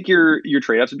can make your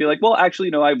trade-offs and be like, well,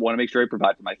 actually, I want to make sure I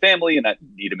provide for my family and I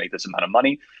need to make this amount of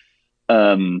money.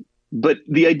 But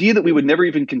the idea that we would never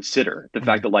even consider the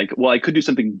fact that like, well, I could do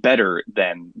something better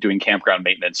than doing campground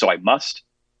maintenance, so I must.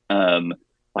 I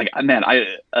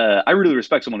really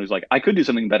respect someone who's like, I could do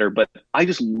something better, but I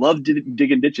just love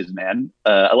digging ditches, man.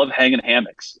 I love hanging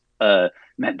hammocks.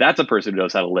 Man, that's a person who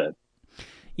knows how to live.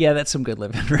 Yeah, that's some good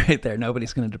living right there.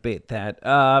 Nobody's going to debate that.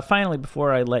 Finally,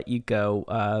 before I let you go,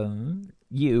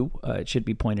 it should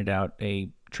be pointed out,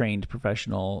 a trained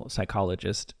professional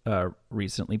psychologist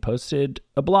recently posted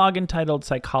a blog entitled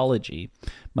 "Psychology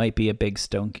Might Be a Big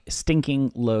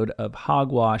Stinking Load of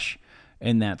Hogwash,"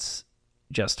 and that's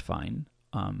just fine.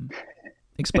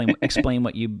 Explain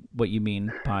what you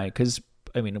mean by, because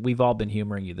I mean, we've all been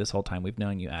humoring you this whole time we've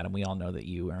known you, Adam. We all know that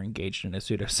you are engaged in a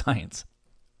pseudoscience.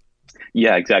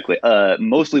 Yeah, exactly.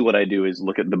 Mostly what I do is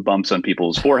look at the bumps on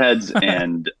people's foreheads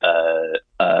and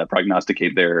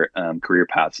prognosticate their career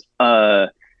paths.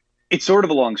 it's sort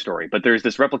of a long story, but there's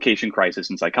this replication crisis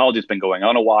in psychology. It's been going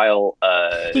on a while.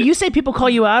 You say people call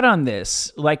you out on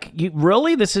this. Like, you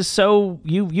really? This is so...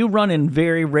 You run in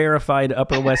very rarefied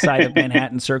Upper West Side of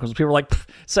Manhattan circles. People are like,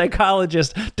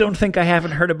 psychologist, don't think I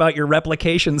haven't heard about your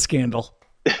replication scandal.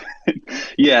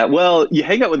 Yeah, well, you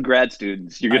hang out with grad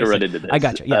students, you're going to run into this. I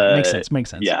got you. Yeah, makes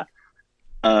sense. Yeah.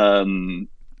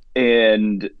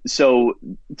 And so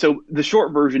the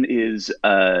short version is,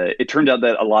 it turned out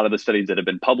that a lot of the studies that have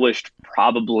been published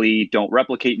probably don't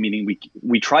replicate, meaning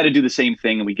we try to do the same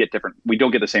thing and we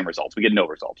don't get the same results. We get no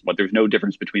results, but there's no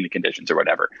difference between the conditions or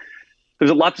whatever. There's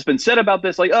a lot that's been said about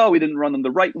this, like, oh, we didn't run them the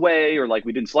right way, or like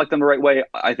we didn't select them the right way.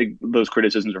 I think those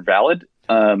criticisms are valid.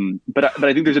 But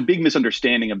I think there's a big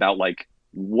misunderstanding about like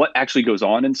what actually goes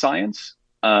on in science.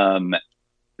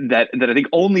 That I think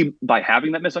only by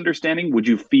having that misunderstanding would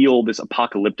you feel this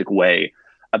apocalyptic way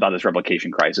about this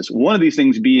replication crisis. One of these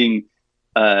things being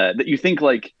that you think,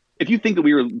 like, if you think that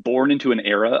we were born into an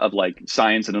era of like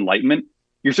science and enlightenment,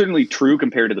 you're certainly true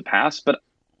compared to the past. But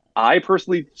I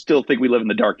personally still think we live in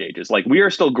the dark ages. Like, we are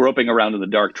still groping around in the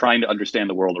dark, trying to understand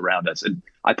the world around us. And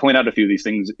I point out a few of these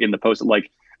things in the post.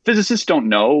 Like, physicists don't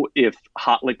know if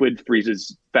hot liquid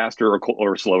freezes faster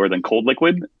or slower than cold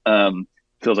liquid.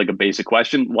 Feels like a basic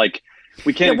question. Like,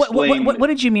 we can't explain. What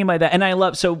did you mean by that? And I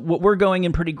love, so we're going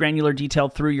in pretty granular detail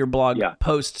through your blog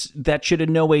posts that should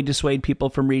in no way dissuade people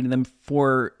from reading them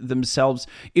for themselves,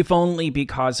 if only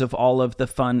because of all of the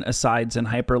fun asides and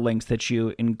hyperlinks that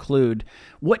you include.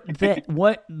 What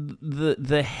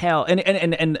the hell?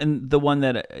 And the one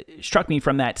that struck me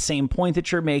from that same point that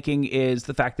you're making is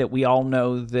the fact that we all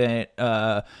know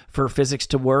that for physics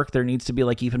to work, there needs to be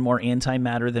like even more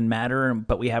antimatter than matter,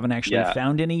 but we haven't actually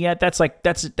found any yet. That's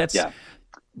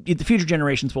the future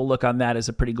generations will look on that as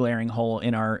a pretty glaring hole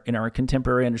in our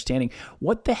contemporary understanding.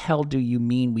 What the hell do you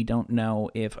mean we don't know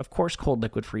if, of course, cold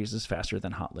liquid freezes faster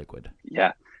than hot liquid?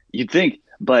 Yeah, you'd think.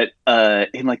 But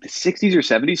in like the 60s or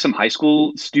 70s, some high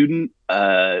school student,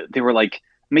 they were like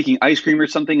making ice cream or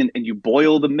something, and you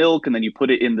boil the milk and then you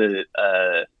put it in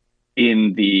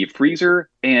the freezer.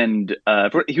 And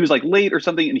he was like late or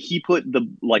something, and he put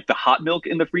the hot milk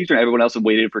in the freezer, and everyone else had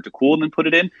waited for it to cool and then put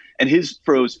it in, and his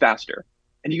froze faster.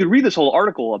 And you could read this whole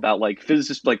article about like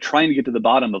physicists like trying to get to the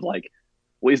bottom of like,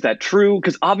 well, is that true?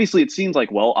 Because obviously it seems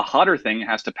like, well, a hotter thing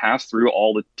has to pass through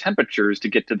all the temperatures to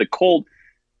get to the cold,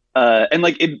 and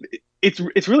like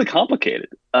it's really complicated.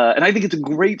 And I think it's a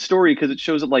great story because it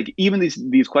shows that like even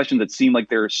these questions that seem like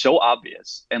they're so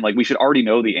obvious and like we should already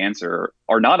know the answer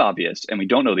are not obvious, and we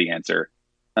don't know the answer.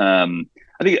 I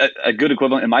think a good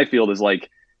equivalent in my field is like,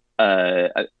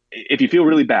 if you feel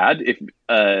really bad, if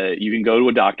you can go to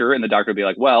a doctor and the doctor will be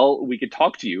like, well, we could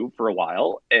talk to you for a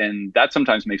while, and that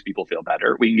sometimes makes people feel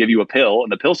better. We can give you a pill,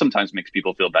 and the pill sometimes makes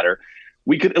people feel better.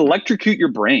 We could electrocute your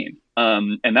brain,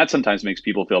 and that sometimes makes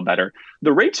people feel better.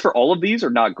 The rates for all of these are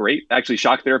not great. Actually,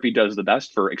 shock therapy does the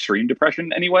best for extreme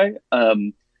depression anyway.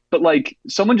 But like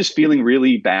someone just feeling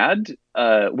really bad,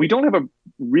 we don't have a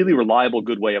really reliable,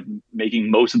 good way of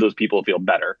making most of those people feel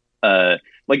better.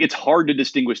 Like, it's hard to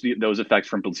distinguish those effects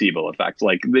from placebo effects.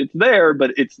 Like, it's there,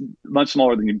 but it's much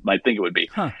smaller than you might think it would be.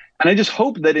 Huh. And I just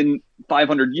hope that in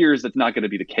 500 years, that's not going to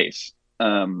be the case.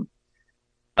 And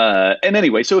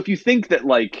anyway, so if you think that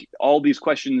like all these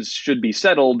questions should be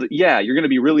settled, yeah, you're going to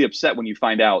be really upset when you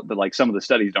find out that like some of the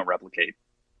studies don't replicate.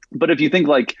 But if you think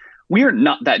like we are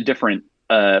not that different,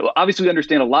 obviously we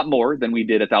understand a lot more than we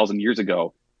did 1,000 years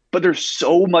ago. But there's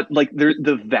so much, like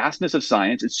the vastness of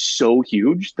science is so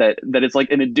huge that it's like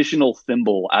an additional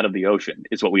thimble out of the ocean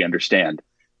is what we understand.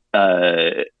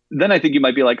 Then I think you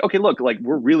might be like, okay, look, like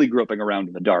we're really groping around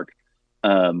in the dark.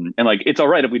 And like, it's all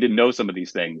right if we didn't know some of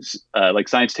these things. Like,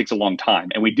 science takes a long time,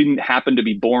 and we didn't happen to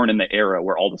be born in the era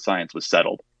where all the science was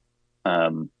settled.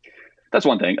 That's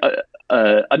one thing.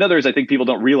 Another is I think people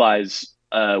don't realize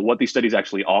what these studies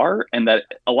actually are, and that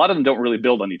a lot of them don't really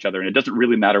build on each other. And it doesn't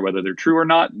really matter whether they're true or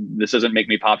not. This doesn't make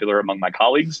me popular among my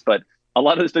colleagues, but a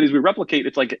lot of the studies we replicate,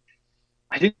 it's like,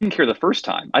 I didn't care the first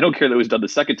time. I don't care that it was done the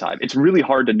second time. It's really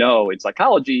hard to know in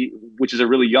psychology, which is a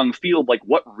really young field, like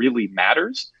what really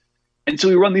matters. And so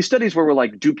we run these studies where we're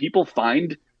like, do people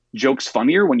find jokes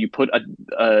funnier when you put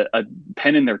a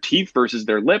pen in their teeth versus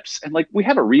their lips? And like, we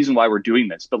have a reason why we're doing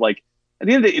this, but like, at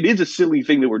the end of the day, it is a silly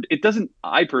thing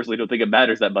I personally don't think it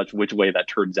matters that much which way that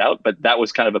turns out, but that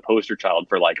was kind of a poster child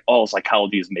for like, all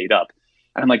psychology is made up.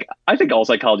 And I'm like, I think all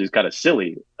psychology is kind of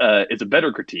silly. It's a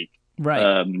better critique. Right.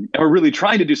 And we're really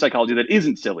trying to do psychology that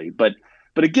isn't silly. But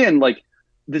again, like,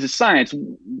 this is science.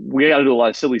 We got to do a lot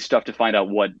of silly stuff to find out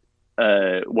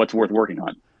what's worth working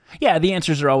on. Yeah, the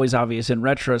answers are always obvious in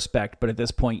retrospect, but at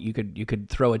this point, you could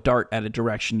throw a dart at a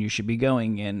direction you should be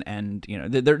going in, and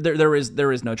there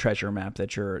is no treasure map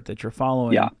that you're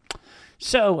following. Yeah.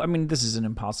 So, I mean, this is an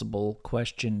impossible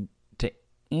question to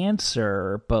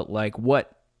answer, but like,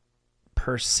 what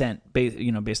percent,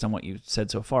 based on what you said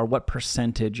so far, what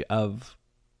percentage of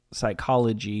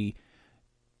psychology,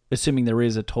 assuming there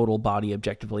is a total body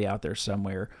objectively out there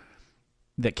somewhere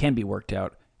that can be worked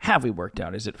out, have we worked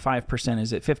out? Is it 5%?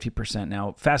 Is it 50%?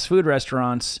 Now, fast food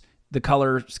restaurants, the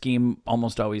color scheme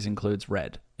almost always includes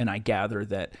red. And I gather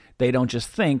that they don't just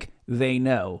think, they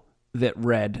know that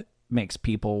red makes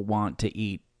people want to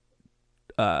eat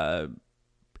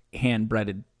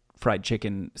hand-breaded fried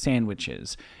chicken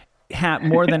sandwiches.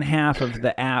 More than half of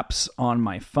the apps on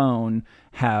my phone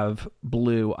have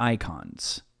blue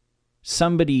icons.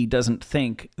 Somebody doesn't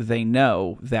think they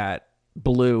know that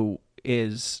blue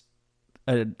is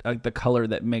the color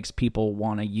that makes people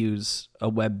want to use a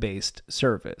web-based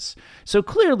service. So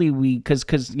clearly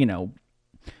because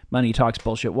money talks,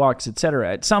 bullshit walks,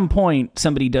 etc. At some point,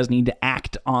 somebody does need to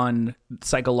act on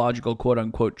psychological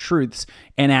quote-unquote truths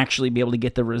and actually be able to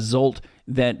get the result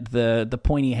that the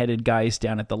pointy-headed guys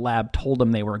down at the lab told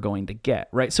them they were going to get,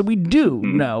 right? So we do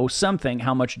know something.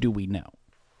 How much do we know?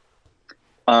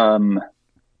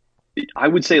 I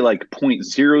would say like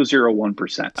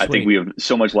 0.001%. I think we have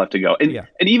so much left to go. And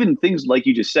even things like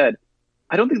you just said,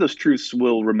 I don't think those truths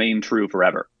will remain true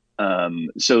forever.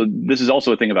 So this is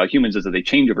also a thing about humans, is that they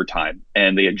change over time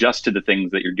and they adjust to the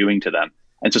things that you're doing to them.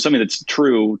 And so something that's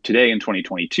true today in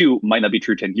 2022 might not be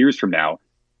true 10 years from now.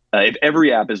 If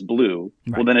every app is blue,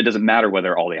 well, then it doesn't matter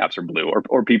whether all the apps are blue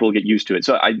or people get used to it.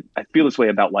 So I feel this way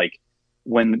about like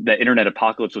when the internet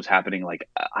apocalypse was happening, like,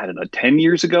 I don't know, 10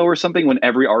 years ago or something, when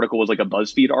every article was like a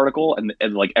BuzzFeed article and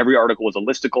like every article was a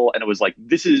listicle. And it was like,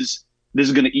 this is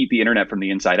going to eat the internet from the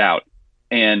inside out.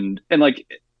 And like,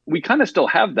 we kind of still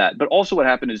have that, but also what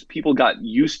happened is people got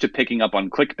used to picking up on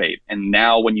clickbait. And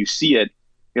now when you see it,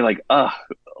 you're like,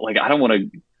 like, I don't want to,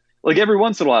 like, every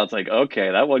once in a while, it's like, okay,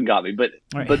 that one got me. But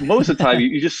most of the time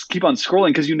you just keep on scrolling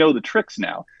because you know the tricks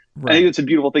now. Right. I think it's a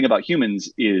beautiful thing about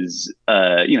humans is,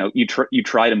 you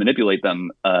try to manipulate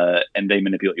them and they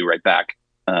manipulate you right back.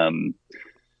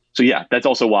 So yeah, that's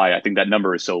also why I think that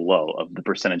number is so low of the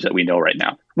percentage that we know right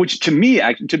now, which to me,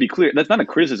 to be clear, that's not a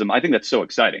criticism. I think that's so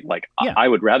exciting. Like I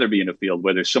would rather be in a field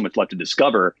where there's so much left to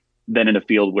discover than in a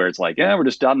field where it's like, yeah, we're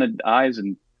just dotting the I's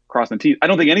and crossing the T's. I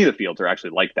don't think any of the fields are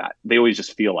actually like that. They always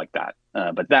just feel like that.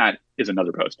 But that is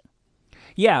another post.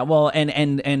 Yeah, well,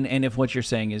 and if what you're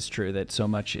saying is true, that so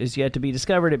much is yet to be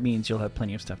discovered, it means you'll have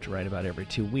plenty of stuff to write about every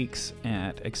 2 weeks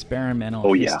at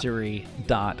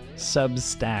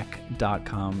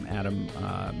experimentalhistory.substack.com. Adam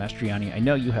Mastriani, I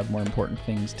know you have more important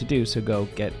things to do, so go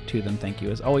get to them. Thank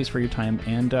you, as always, for your time,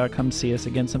 and come see us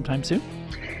again sometime soon.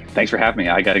 Thanks for having me.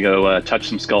 I got to go touch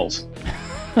some skulls.